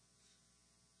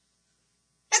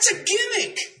 That's a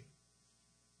gimmick.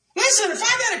 Listen, if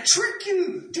I got to trick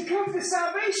you to come to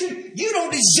salvation, you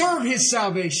don't deserve His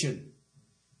salvation.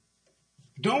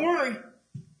 Don't worry.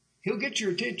 He'll get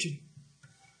your attention.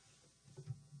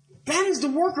 That is the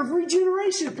work of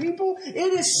regeneration, people. It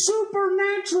is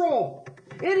supernatural.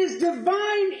 It is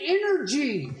divine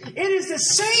energy. It is the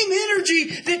same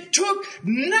energy that took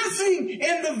nothing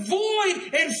and the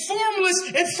void and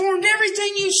formless and formed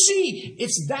everything you see.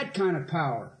 It's that kind of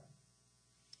power.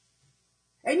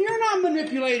 And you're not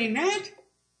manipulating that.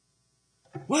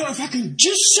 Well, if I can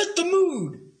just set the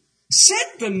mood.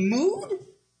 Set the mood?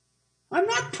 I'm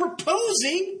not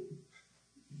proposing.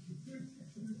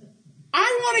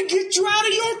 I want to get you out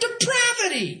of your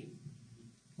depravity.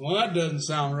 Well, that doesn't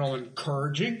sound real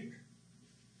encouraging.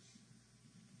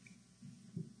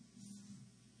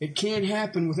 It can't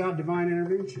happen without divine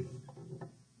intervention.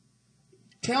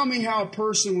 Tell me how a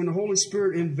person, when the Holy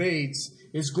Spirit invades,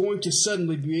 is going to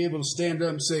suddenly be able to stand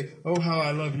up and say, "Oh, how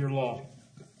I love your law."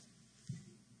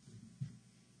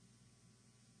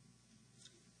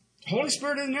 Holy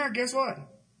Spirit isn't there, guess what?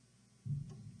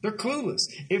 They're clueless.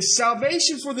 If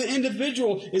salvation for the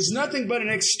individual is nothing but an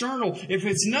external, if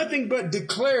it's nothing but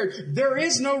declared, there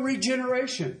is no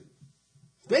regeneration.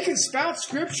 They can spout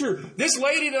Scripture. This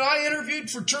lady that I interviewed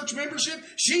for church membership,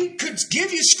 she could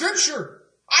give you Scripture.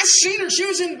 I've seen her. She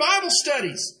was in Bible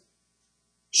studies.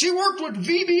 She worked with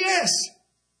VBS.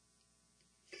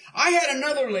 I had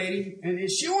another lady, and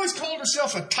she always called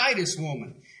herself a Titus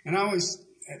woman. And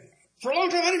for a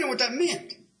long time, I didn't know what that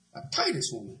meant. A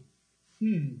Titus woman.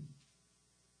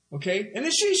 Okay? And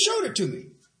then she showed it to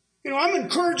me. I'm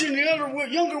encouraging the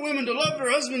younger women to love their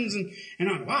husbands. And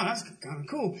I'm, wow, that's kind of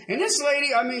cool. And this lady,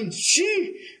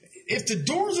 if the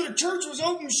doors of the church was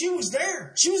open, she was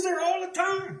there. She was there all the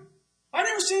time. I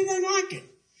never seen anything like it.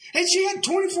 And she had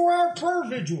 24-hour prayer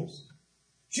vigils.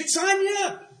 She'd sign me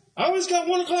up. I always got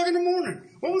 1 o'clock in the morning.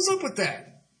 What was up with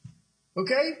that?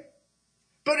 Okay?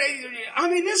 But,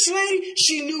 this lady,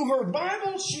 she knew her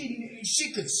Bible.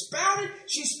 She could spout it.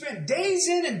 She spent days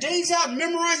in and days out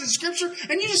memorizing Scripture.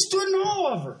 And you just stood in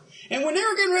awe of her. And when they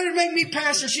were getting ready to make me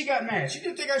pastor, she got mad. She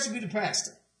didn't think I should be the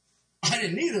pastor. I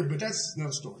didn't either, but that's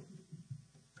another story.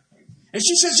 And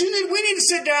she says, we need to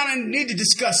sit down and need to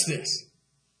discuss this.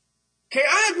 Okay,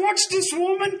 I had watched this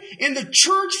woman in the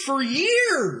church for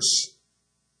years.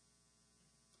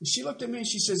 And she looked at me and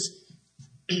she says,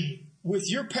 with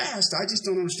your past, I just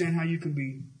don't understand how you can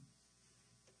be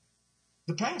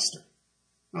the pastor.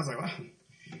 I was like, well,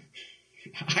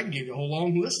 I can give you a whole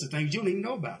long list of things you don't even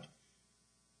know about.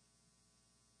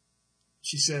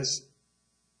 She says,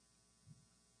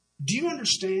 do you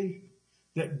understand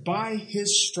that by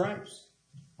His stripes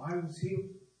I was healed?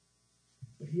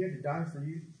 That He had to die for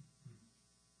you?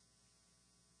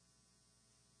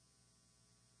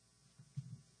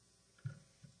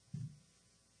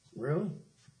 Really?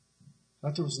 I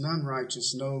thought there was none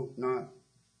righteous, no, not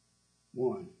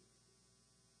one.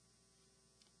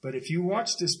 But if you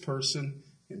watch this person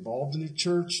involved in the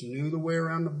church, knew the way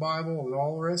around the Bible and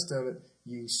all the rest of it,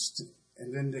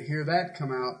 And then to hear that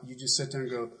come out, you just sit there and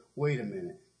go, wait a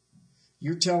minute.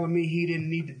 You're telling me he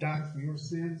didn't need to die for your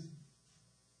sins?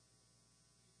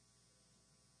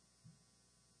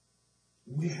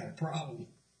 We got a problem.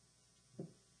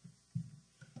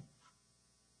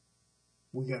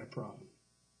 We got a problem.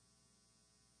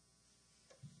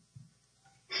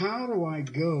 How do I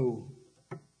go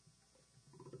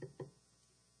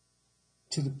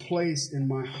to the place in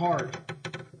my heart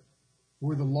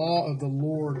where the law of the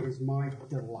Lord is my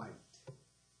delight?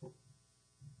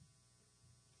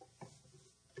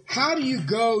 How do you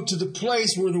go to the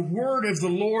place where the word of the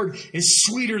Lord is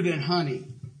sweeter than honey?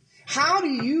 How do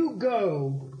you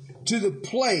go to the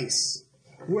place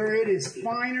where it is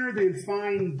finer than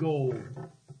fine gold?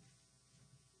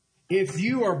 If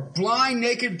you are blind,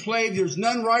 naked, plagued, there's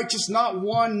none righteous, not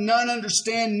one, none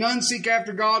understand, none seek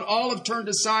after God, all have turned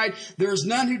aside. There is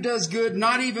none who does good,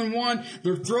 not even one.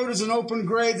 Their throat is an open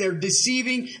grave. They're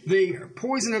deceiving. The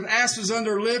poison of asps on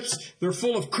their lips. They're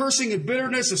full of cursing and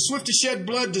bitterness, of swift to shed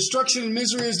blood. Destruction and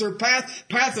misery is their path.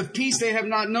 Path of peace they have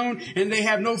not known, and they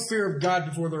have no fear of God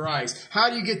before their eyes. How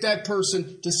do you get that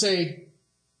person to say,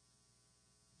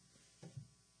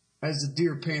 as the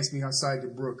deer pants me outside the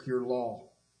brook, your law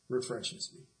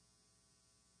refreshes me?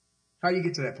 How do you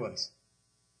get to that place?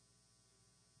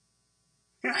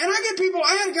 And I get people,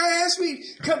 I had a guy ask me,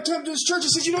 come to this church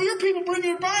and says, your people bring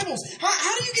your Bibles.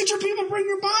 How do you get your people to bring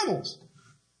your Bibles?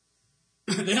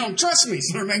 They don't trust me,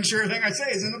 so they're making sure everything I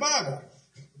say is in the Bible.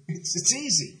 It's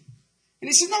easy. And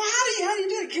he said, no, how do you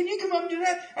do it? Can you come up and do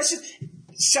that? I said,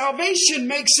 salvation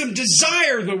makes them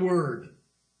desire the word.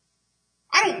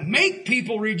 I don't make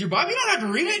people read your Bible. You don't have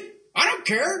to read it. I don't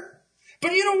care.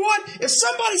 But you know what? If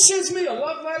somebody sends me a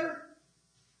love letter,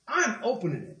 I'm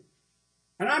opening it.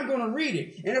 And I'm going to read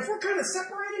it. And if we're kind of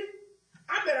separated,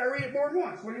 I bet I read it more than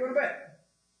once. What do you want to bet?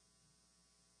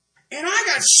 And I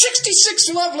got 66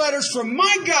 love letters from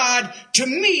my God to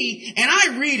me, and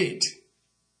I read it.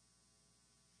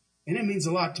 And it means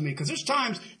a lot to me, because there's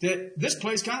times that this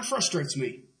place kind of frustrates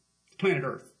me. Planet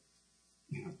Earth.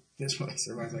 This place.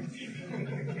 Everybody's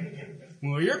like,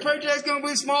 well, your paycheck's going to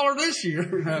be smaller this year.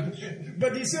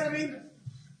 But do you see what I mean?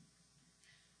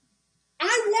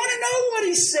 I want to know what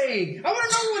he's saying. I want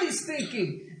to know what he's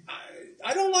thinking.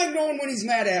 I don't like knowing when he's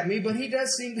mad at me, but he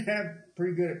does seem to have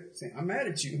pretty good at saying, I'm mad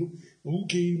at you.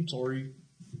 Okay, I'm sorry.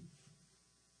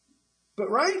 But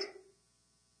right?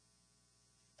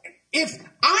 If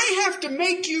I have to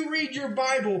make you read your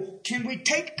Bible, can we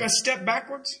take a step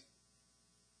backwards?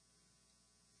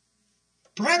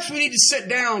 Perhaps we need to sit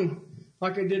down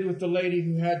like I did with the lady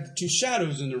who had the two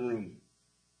shadows in the room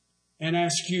and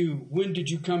ask you, when did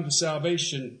you come to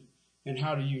salvation and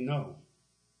how do you know?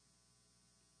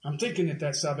 I'm thinking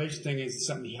that salvation thing is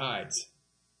something he hides.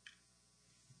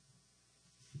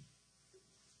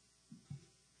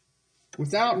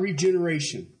 Without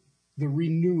regeneration, the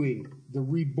renewing, the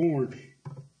reborn,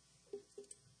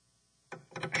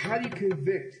 how do you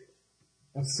convict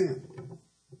of sin?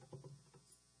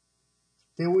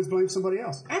 They always blame somebody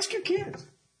else. Ask your kids.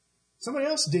 Somebody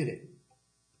else did it.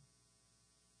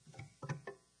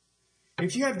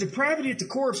 If you have depravity at the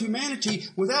core of humanity,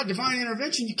 without divine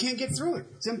intervention, you can't get through it.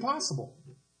 It's impossible.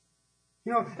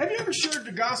 Have you ever shared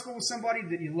the gospel with somebody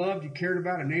that you loved, you cared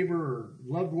about, a neighbor or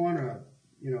loved one, or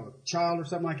a child or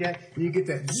something like that, and you get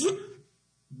that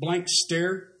blank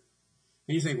stare,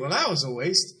 and you think, well, that was a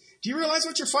waste. Do you realize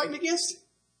what you're fighting against?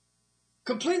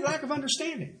 Complete lack of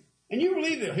understanding. And you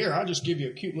believe that, here, I'll just give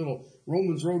you a cute little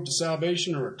Romans Road to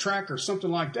Salvation or a track or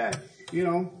something like that,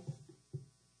 And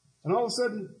all of a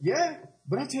sudden, yeah.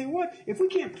 But I tell you what, if we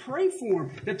can't pray for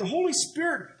them, that the Holy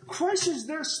Spirit crushes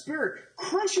their spirit,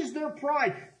 crushes their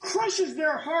pride, crushes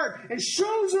their heart, and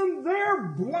shows them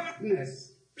their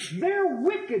blackness, their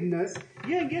wickedness,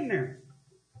 you ain't getting there.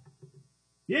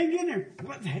 You ain't getting there.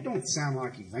 What? That don't sound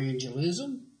like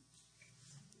evangelism.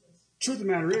 Truth of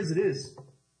the matter is, it is.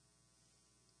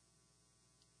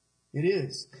 It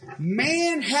is.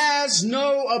 Man has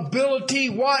no ability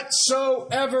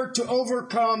whatsoever to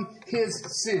overcome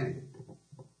his sin.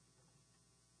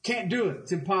 Can't do it.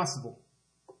 It's impossible.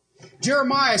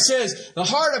 Jeremiah says, the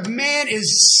heart of man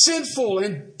is sinful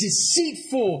and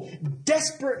deceitful,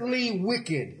 desperately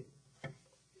wicked.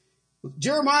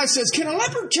 Jeremiah says, can a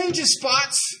leopard change his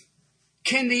spots?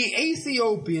 Can the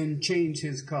Ethiopian change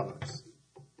his colors?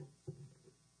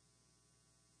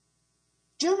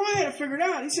 Jeremiah had to figure it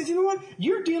out. He says, you know what?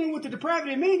 You're dealing with the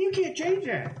depravity of man. You can't change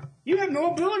that. You have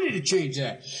no ability to change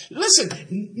that. Listen,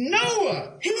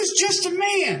 Noah, he was just a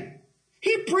man.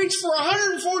 He preached for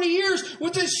 140 years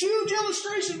with this huge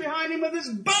illustration behind him of this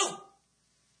boat.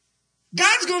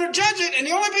 God's going to judge it, and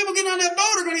the only people getting on that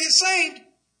boat are going to get saved.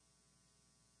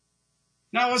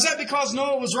 Now, was that because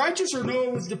Noah was righteous or Noah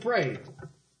was depraved?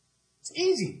 It's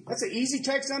easy. That's an easy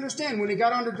text to understand. When he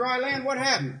got onto dry land, what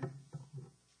happened?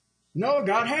 Noah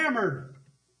got hammered,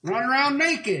 running around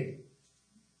naked.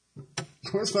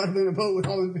 Of course, if I'd have been in a boat with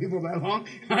all them people that long,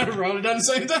 I'd have probably done the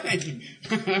same thing.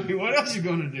 I mean, what else are you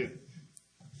going to do?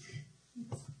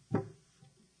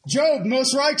 Job,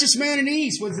 most righteous man in the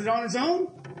East, was it on his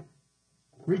own?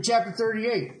 Read chapter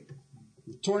 38.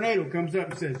 A tornado comes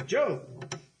up and says, Job.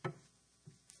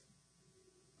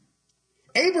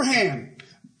 Abraham,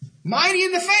 mighty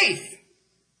in the faith.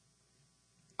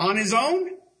 On his own?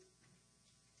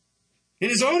 In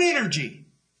his own energy.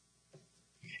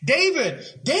 David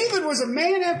was a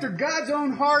man after God's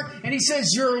own heart, and he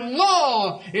says, your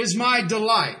law is my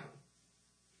delight.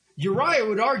 Uriah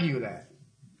would argue that.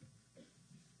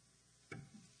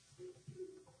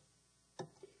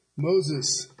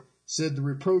 Moses said the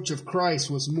reproach of Christ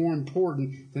was more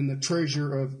important than the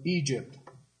treasure of Egypt.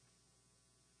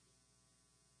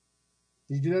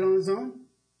 Did he do that on his own?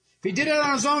 If he did that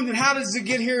on his own, then how does it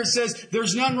get here? It says,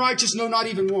 there's none righteous, no, not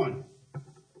even one.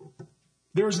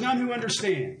 There is none who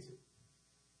understands.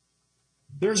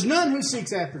 There is none who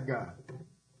seeks after God.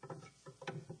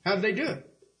 How did they do it?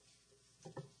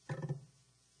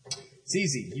 It's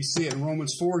easy. You see it in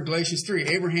Romans 4 and Galatians 3.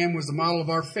 Abraham was the model of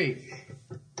our faith.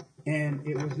 And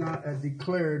it was not a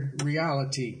declared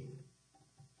reality.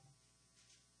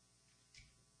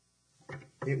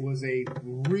 It was a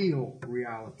real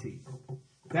reality.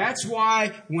 That's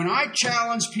why when I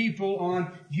challenge people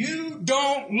on, you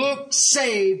don't look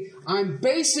saved, I'm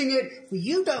basing it, well,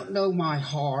 you don't know my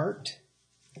heart.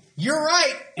 You're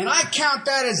right, and I count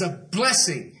that as a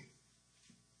blessing.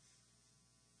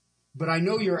 But I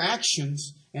know your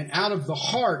actions, and out of the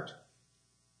heart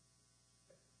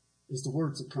is the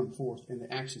words that come forth and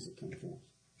the actions that come forth.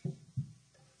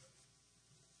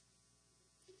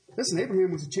 Listen,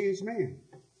 Abraham was a changed man.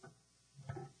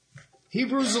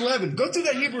 Hebrews 11. Go through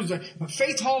that Hebrews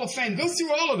Faith Hall of Fame. Go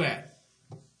through all of that.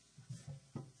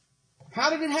 How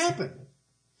did it happen?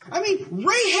 I mean,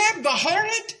 Rahab the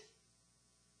harlot.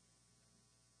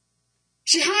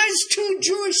 She hides 2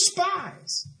 Jewish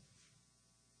spies.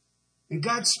 And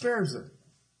God spares her.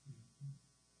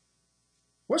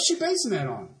 What's she basing that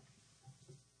on?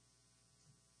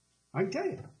 I can tell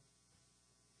you.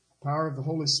 Power of the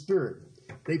Holy Spirit.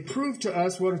 They prove to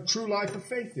us what a true life of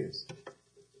faith is.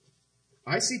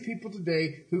 I see people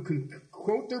today who can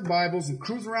quote their Bibles and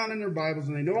cruise around in their Bibles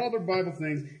and they know all their Bible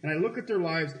things, and I look at their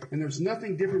lives and there's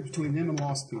nothing different between them and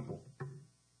lost people.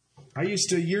 I used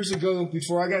to, years ago,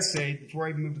 before I got saved, before I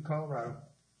even moved to Colorado,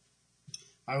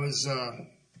 I was,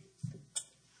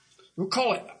 we'll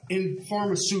call it in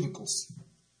pharmaceuticals.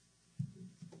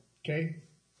 Okay?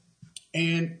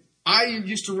 And I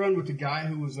used to run with a guy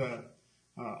who was a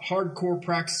hardcore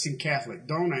practicing Catholic.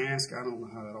 Don't ask, I don't know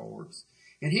how that all works.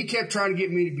 And he kept trying to get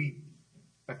me to be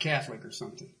a Catholic or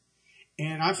something.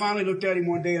 And I finally looked at him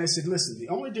one day and I said, listen, the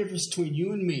only difference between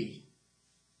you and me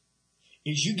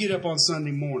is you get up on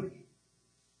Sunday morning.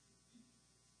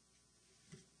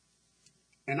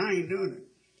 And I ain't doing it.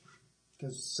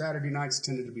 Because Saturday nights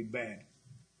tended to be bad.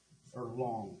 Or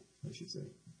long, I should say.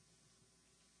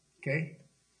 Okay?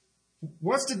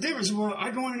 What's the difference? Well,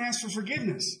 I go in and ask for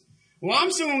forgiveness. Well,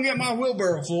 I'm still going to get my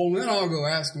wheelbarrow full and then I'll go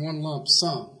ask one lump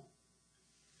sum.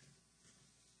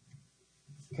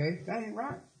 Okay? That ain't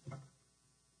right.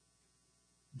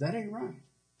 That ain't right.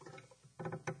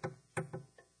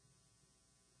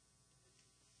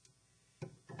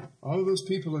 All of those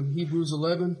people in Hebrews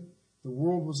 11, the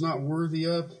world was not worthy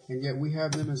of, and yet we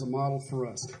have them as a model for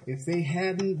us. If they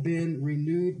hadn't been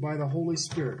renewed by the Holy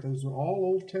Spirit, those are all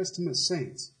Old Testament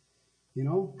saints. You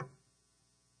know,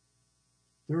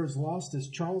 they're as lost as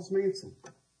Charles Manson,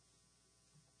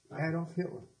 Adolf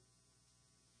Hitler.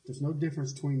 There's no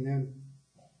difference between them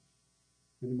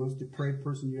and the most depraved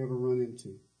person you ever run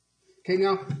into. Okay,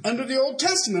 now, under the Old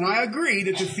Testament, I agree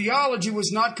that the theology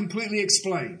was not completely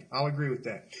explained. I'll agree with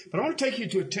that. But I want to take you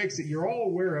to a text that you're all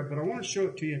aware of, but I want to show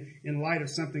it to you in light of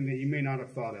something that you may not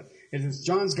have thought of. It is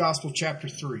John's Gospel, chapter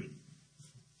 3.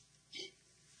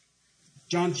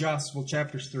 John's Gospel,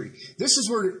 chapter 3. This is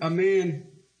where a man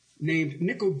named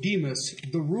Nicodemus,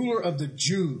 the ruler of the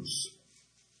Jews.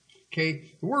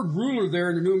 Okay, the word ruler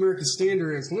there in the New American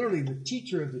Standard is literally the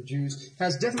teacher of the Jews,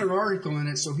 has definite article in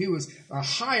it, so he was a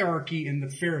hierarchy in the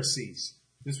Pharisees.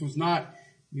 This was not,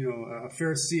 a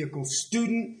Pharisaical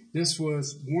student. This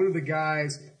was one of the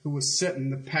guys who was setting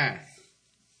the path.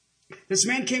 This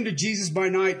man came to Jesus by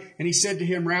night, and he said to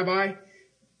him, Rabbi,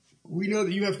 we know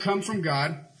that you have come from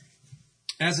God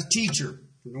as a teacher.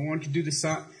 No one can do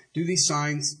these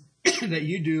signs that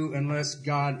you do unless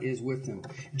God is with him.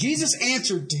 Jesus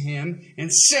answered to him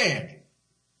and said,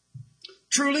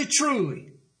 truly,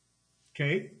 truly,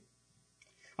 okay,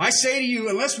 I say to you,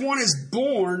 unless one is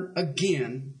born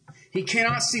again, he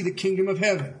cannot see the kingdom of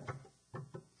heaven.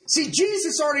 See,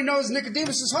 Jesus already knows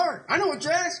Nicodemus' heart. I know what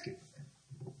you're asking.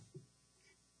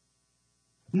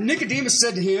 Nicodemus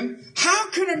said to him, how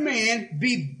can a man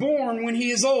be born when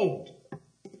he is old?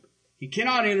 He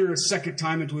cannot enter a second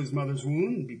time into his mother's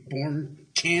womb and be born,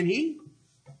 can he?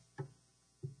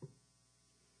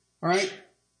 All right.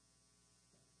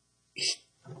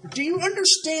 Do you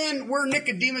understand where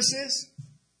Nicodemus is?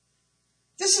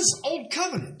 This is Old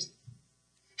Covenant.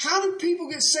 How do people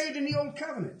get saved in the Old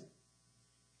Covenant?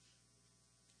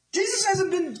 Jesus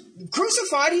hasn't been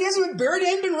crucified. He hasn't been buried. He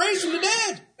hasn't been raised from the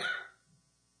dead.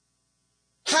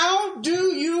 How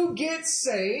do you get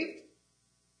saved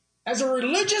as a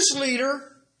religious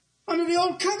leader under the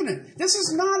Old Covenant? This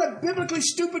is not a biblically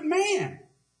stupid man.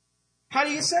 How do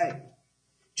you get saved?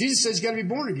 Jesus says you got to be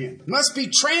born again. Must be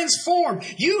transformed.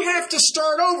 You have to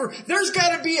start over. There's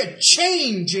got to be a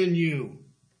change in you.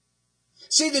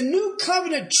 See, the new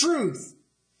covenant truth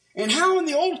and how in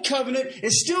the Old Covenant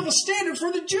is still the standard for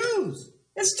the Jews.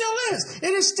 It still is.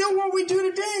 It is still what we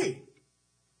do today.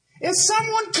 If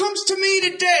someone comes to me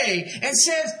today and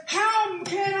says, how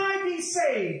can I be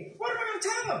saved? What am I going to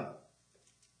tell them?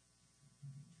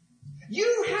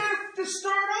 You have to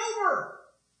start over.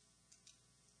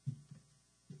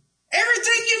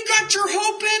 Everything you've got your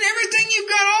hope in, everything you've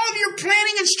got all of your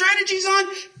planning and strategies on,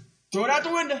 throw it out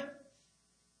the window.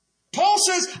 Paul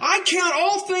says, I count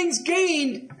all things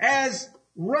gained as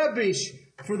rubbish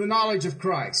for the knowledge of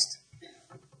Christ.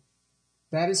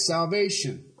 That is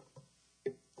salvation.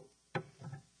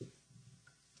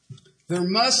 There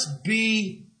must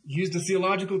be, use the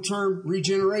theological term,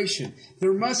 regeneration.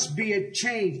 There must be a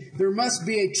change. There must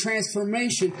be a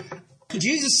transformation.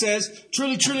 Jesus says,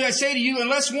 truly, truly, I say to you,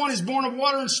 unless one is born of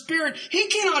water and spirit, he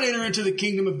cannot enter into the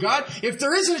kingdom of God. If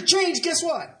there isn't a change, guess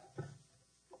what?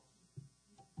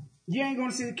 You ain't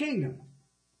going to see the kingdom.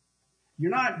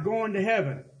 You're not going to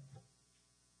heaven.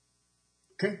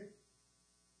 Okay?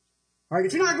 All right,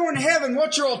 if you're not going to heaven,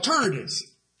 what's your alternatives?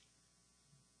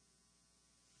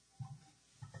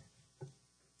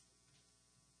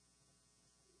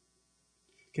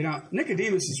 Okay, now,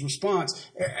 Nicodemus' response,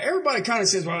 everybody kind of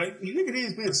says, well,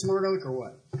 Nicodemus being a smart aleck or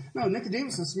what? No,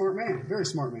 Nicodemus is a smart man, very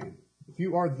smart man. If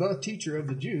you are the teacher of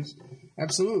the Jews,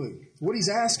 absolutely. What he's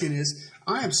asking is,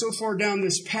 I am so far down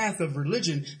this path of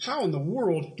religion, how in the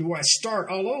world do I start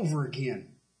all over again?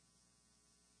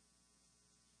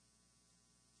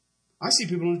 I see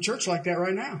people in the church like that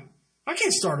right now. I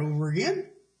can't start over again.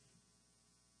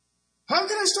 How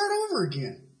can I start over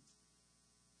again?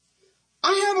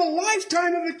 I have a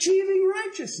lifetime of achieving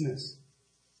righteousness.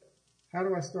 How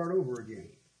do I start over again?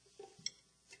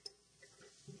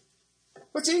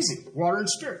 What's easy? Water and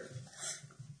spirit.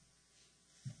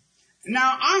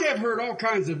 Now, I have heard all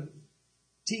kinds of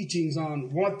teachings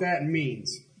on what that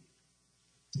means.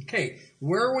 Okay,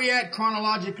 where are we at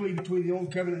chronologically between the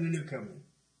Old Covenant and the New Covenant?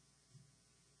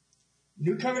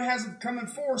 New Covenant hasn't come in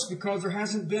force because there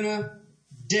hasn't been a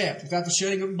death. Without the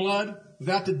shedding of blood,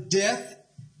 without the death,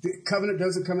 the covenant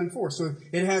doesn't come in force. So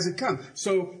it hasn't come.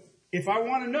 So if I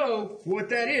want to know what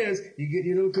that is, you get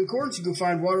your little concordance, you go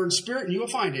find water and spirit, and you'll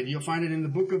find it. You'll find it in the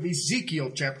book of Ezekiel,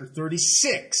 chapter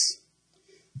 36.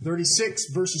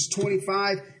 36, verses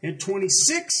 25 and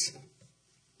 26.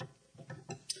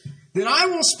 Then I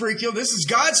will sprinkle, this is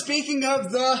God speaking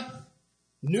of the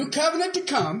new covenant to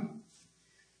come.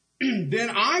 Then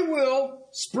I will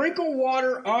sprinkle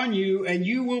water on you, and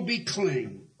you will be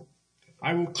clean.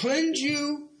 I will cleanse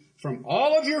you from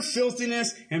all of your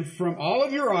filthiness and from all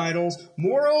of your idols.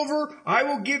 Moreover, I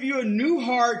will give you a new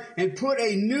heart and put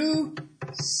a new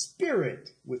spirit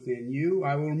within you.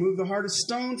 I will remove the heart of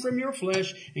stone from your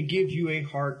flesh and give you a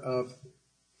heart of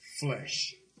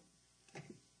flesh.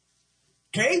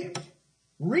 Okay?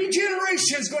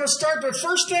 Regeneration is going to start. The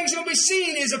first things you'll be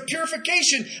seeing is a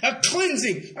purification, a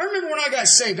cleansing. I remember when I got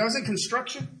saved, I was in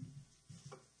construction.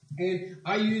 And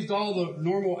I used all the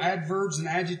normal adverbs and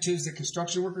adjectives that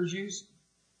construction workers use.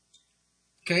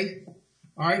 Okay?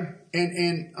 All right?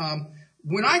 And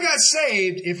when I got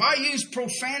saved, if I used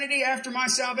profanity after my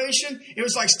salvation, it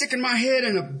was like sticking my head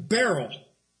in a barrel.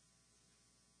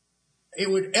 It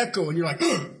would echo, and you're like,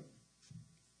 ugh.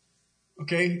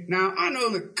 Okay? Now, I know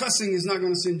that cussing is not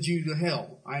going to send you to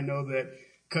hell. I know that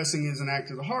cussing is an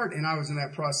act of the heart, and I was in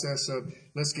that process of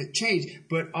let's get changed.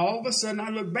 But all of a sudden, I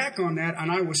look back on that, and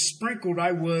I was sprinkled,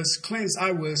 I was cleansed,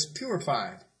 I was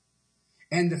purified.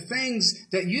 And the things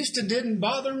that used to didn't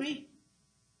bother me,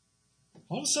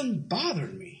 all of a sudden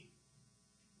bothered me.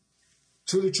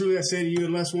 Truly, truly, I say to you,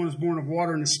 unless one is born of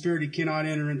water and the Spirit, he cannot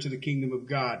enter into the kingdom of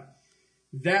God.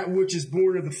 That which is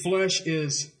born of the flesh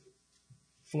is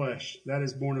flesh. That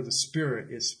is born of the Spirit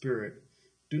is spirit.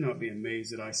 Do not be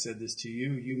amazed that I said this to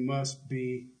you. You must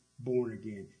be born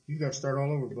again. You got to start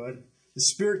all over, bud. The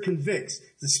Spirit convicts.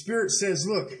 The Spirit says,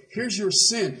 look, here's your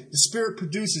sin. The Spirit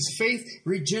produces faith,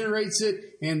 regenerates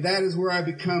it, and that is where I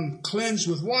become cleansed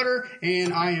with water,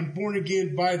 and I am born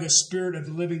again by the Spirit of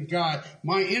the living God.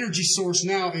 My energy source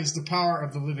now is the power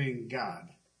of the living God.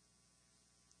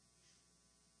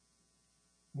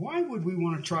 Why would we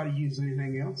want to try to use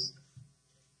anything else?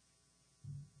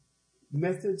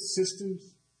 Methods,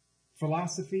 systems,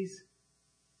 philosophies.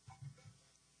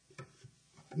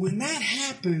 When that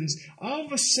happens, all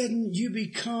of a sudden you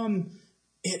become,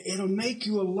 it'll make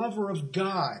you a lover of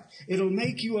God. It'll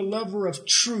make you a lover of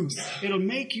truth. It'll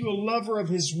make you a lover of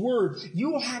His Word.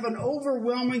 You'll have an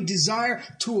overwhelming desire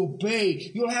to obey.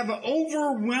 You'll have an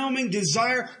overwhelming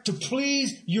desire to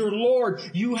please your Lord.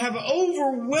 You have an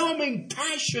overwhelming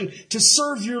passion to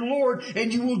serve your Lord,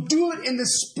 and you will do it in the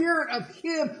spirit of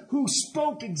Him who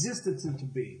spoke existence into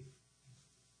being.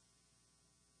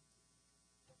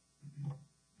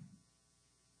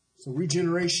 So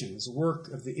regeneration is a work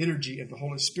of the energy of the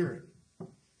Holy Spirit.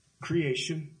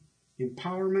 Creation,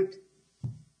 empowerment,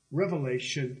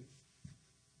 revelation,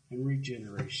 and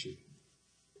regeneration.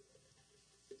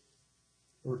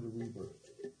 Or the rebirth.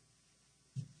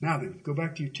 Now then, go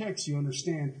back to your text, you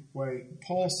understand why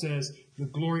Paul says the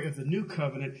glory of the new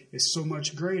covenant is so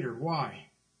much greater. Why?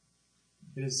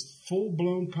 It is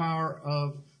full-blown power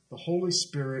of the Holy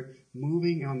Spirit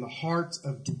moving on the hearts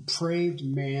of depraved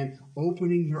man,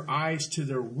 opening their eyes to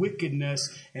their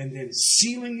wickedness, and then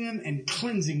sealing them and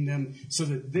cleansing them so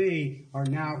that they are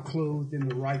now clothed in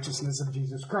the righteousness of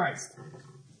Jesus Christ.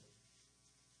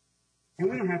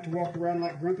 And we don't have to walk around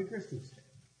like grumpy Christians.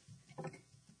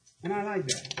 And I like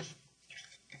that.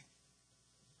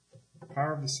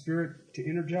 Power of the Spirit to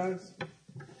energize.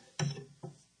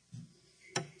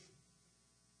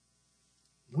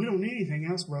 We don't need anything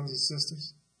else, brothers and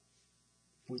sisters.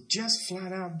 We just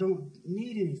flat out don't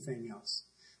need anything else.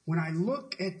 When I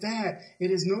look at that,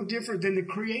 it is no different than the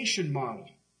creation model.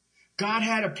 God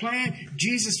had a plan.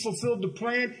 Jesus fulfilled the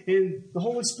plan, and the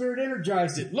Holy Spirit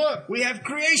energized it. Look, we have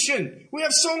creation. We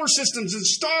have solar systems and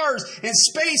stars and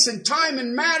space and time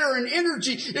and matter and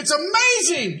energy. It's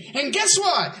amazing. And guess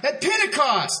what? At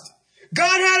Pentecost,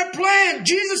 God had a plan.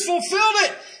 Jesus fulfilled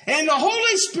it. And the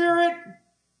Holy Spirit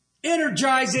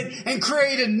energize it and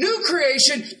create a new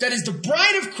creation that is the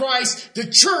bride of Christ,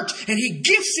 the church, and He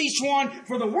gifts each one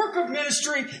for the work of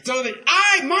ministry so that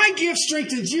my gift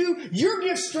strengthens you, your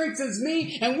gift strengthens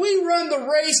me, and we run the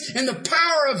race in the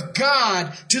power of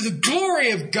God, to the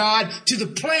glory of God, to the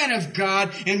plan of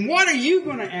God. And what are you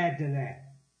going to add to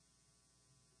that?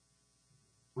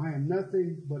 I am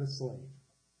nothing but a slave.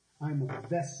 I'm a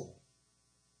vessel,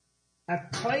 a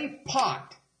clay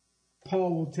pot.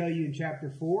 Paul will tell you in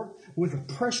chapter 4, with a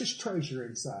precious treasure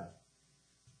inside.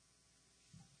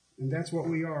 And that's what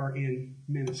we are in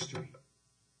ministry.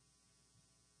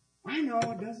 I know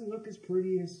it doesn't look as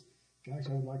pretty as, gosh,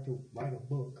 I would like to write a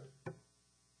book.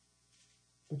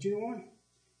 But you know what?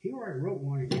 He already wrote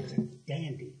one and it's a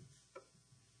dandy.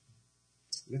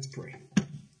 Let's pray.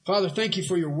 Father, thank you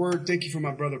for your word. Thank you for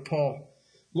my brother Paul.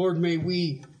 Lord, may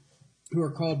we who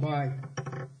are called by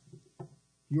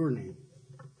your name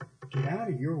get out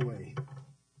of your way.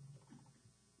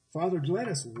 Father, let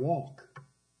us walk.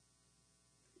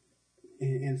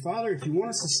 And Father, if you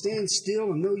want us to stand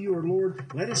still and know you are Lord,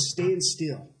 let us stand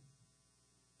still.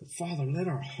 But Father, let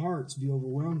our hearts be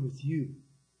overwhelmed with you,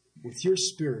 with your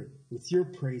Spirit, with your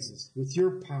praises, with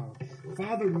your power.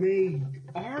 Father, may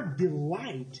our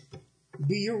delight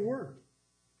be your word.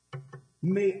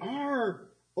 May our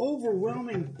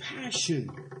overwhelming passion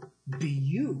be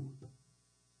you.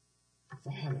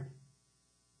 Father,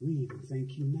 we even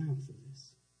thank you now for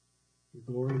this. Your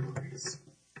glory and praise.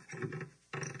 Amen.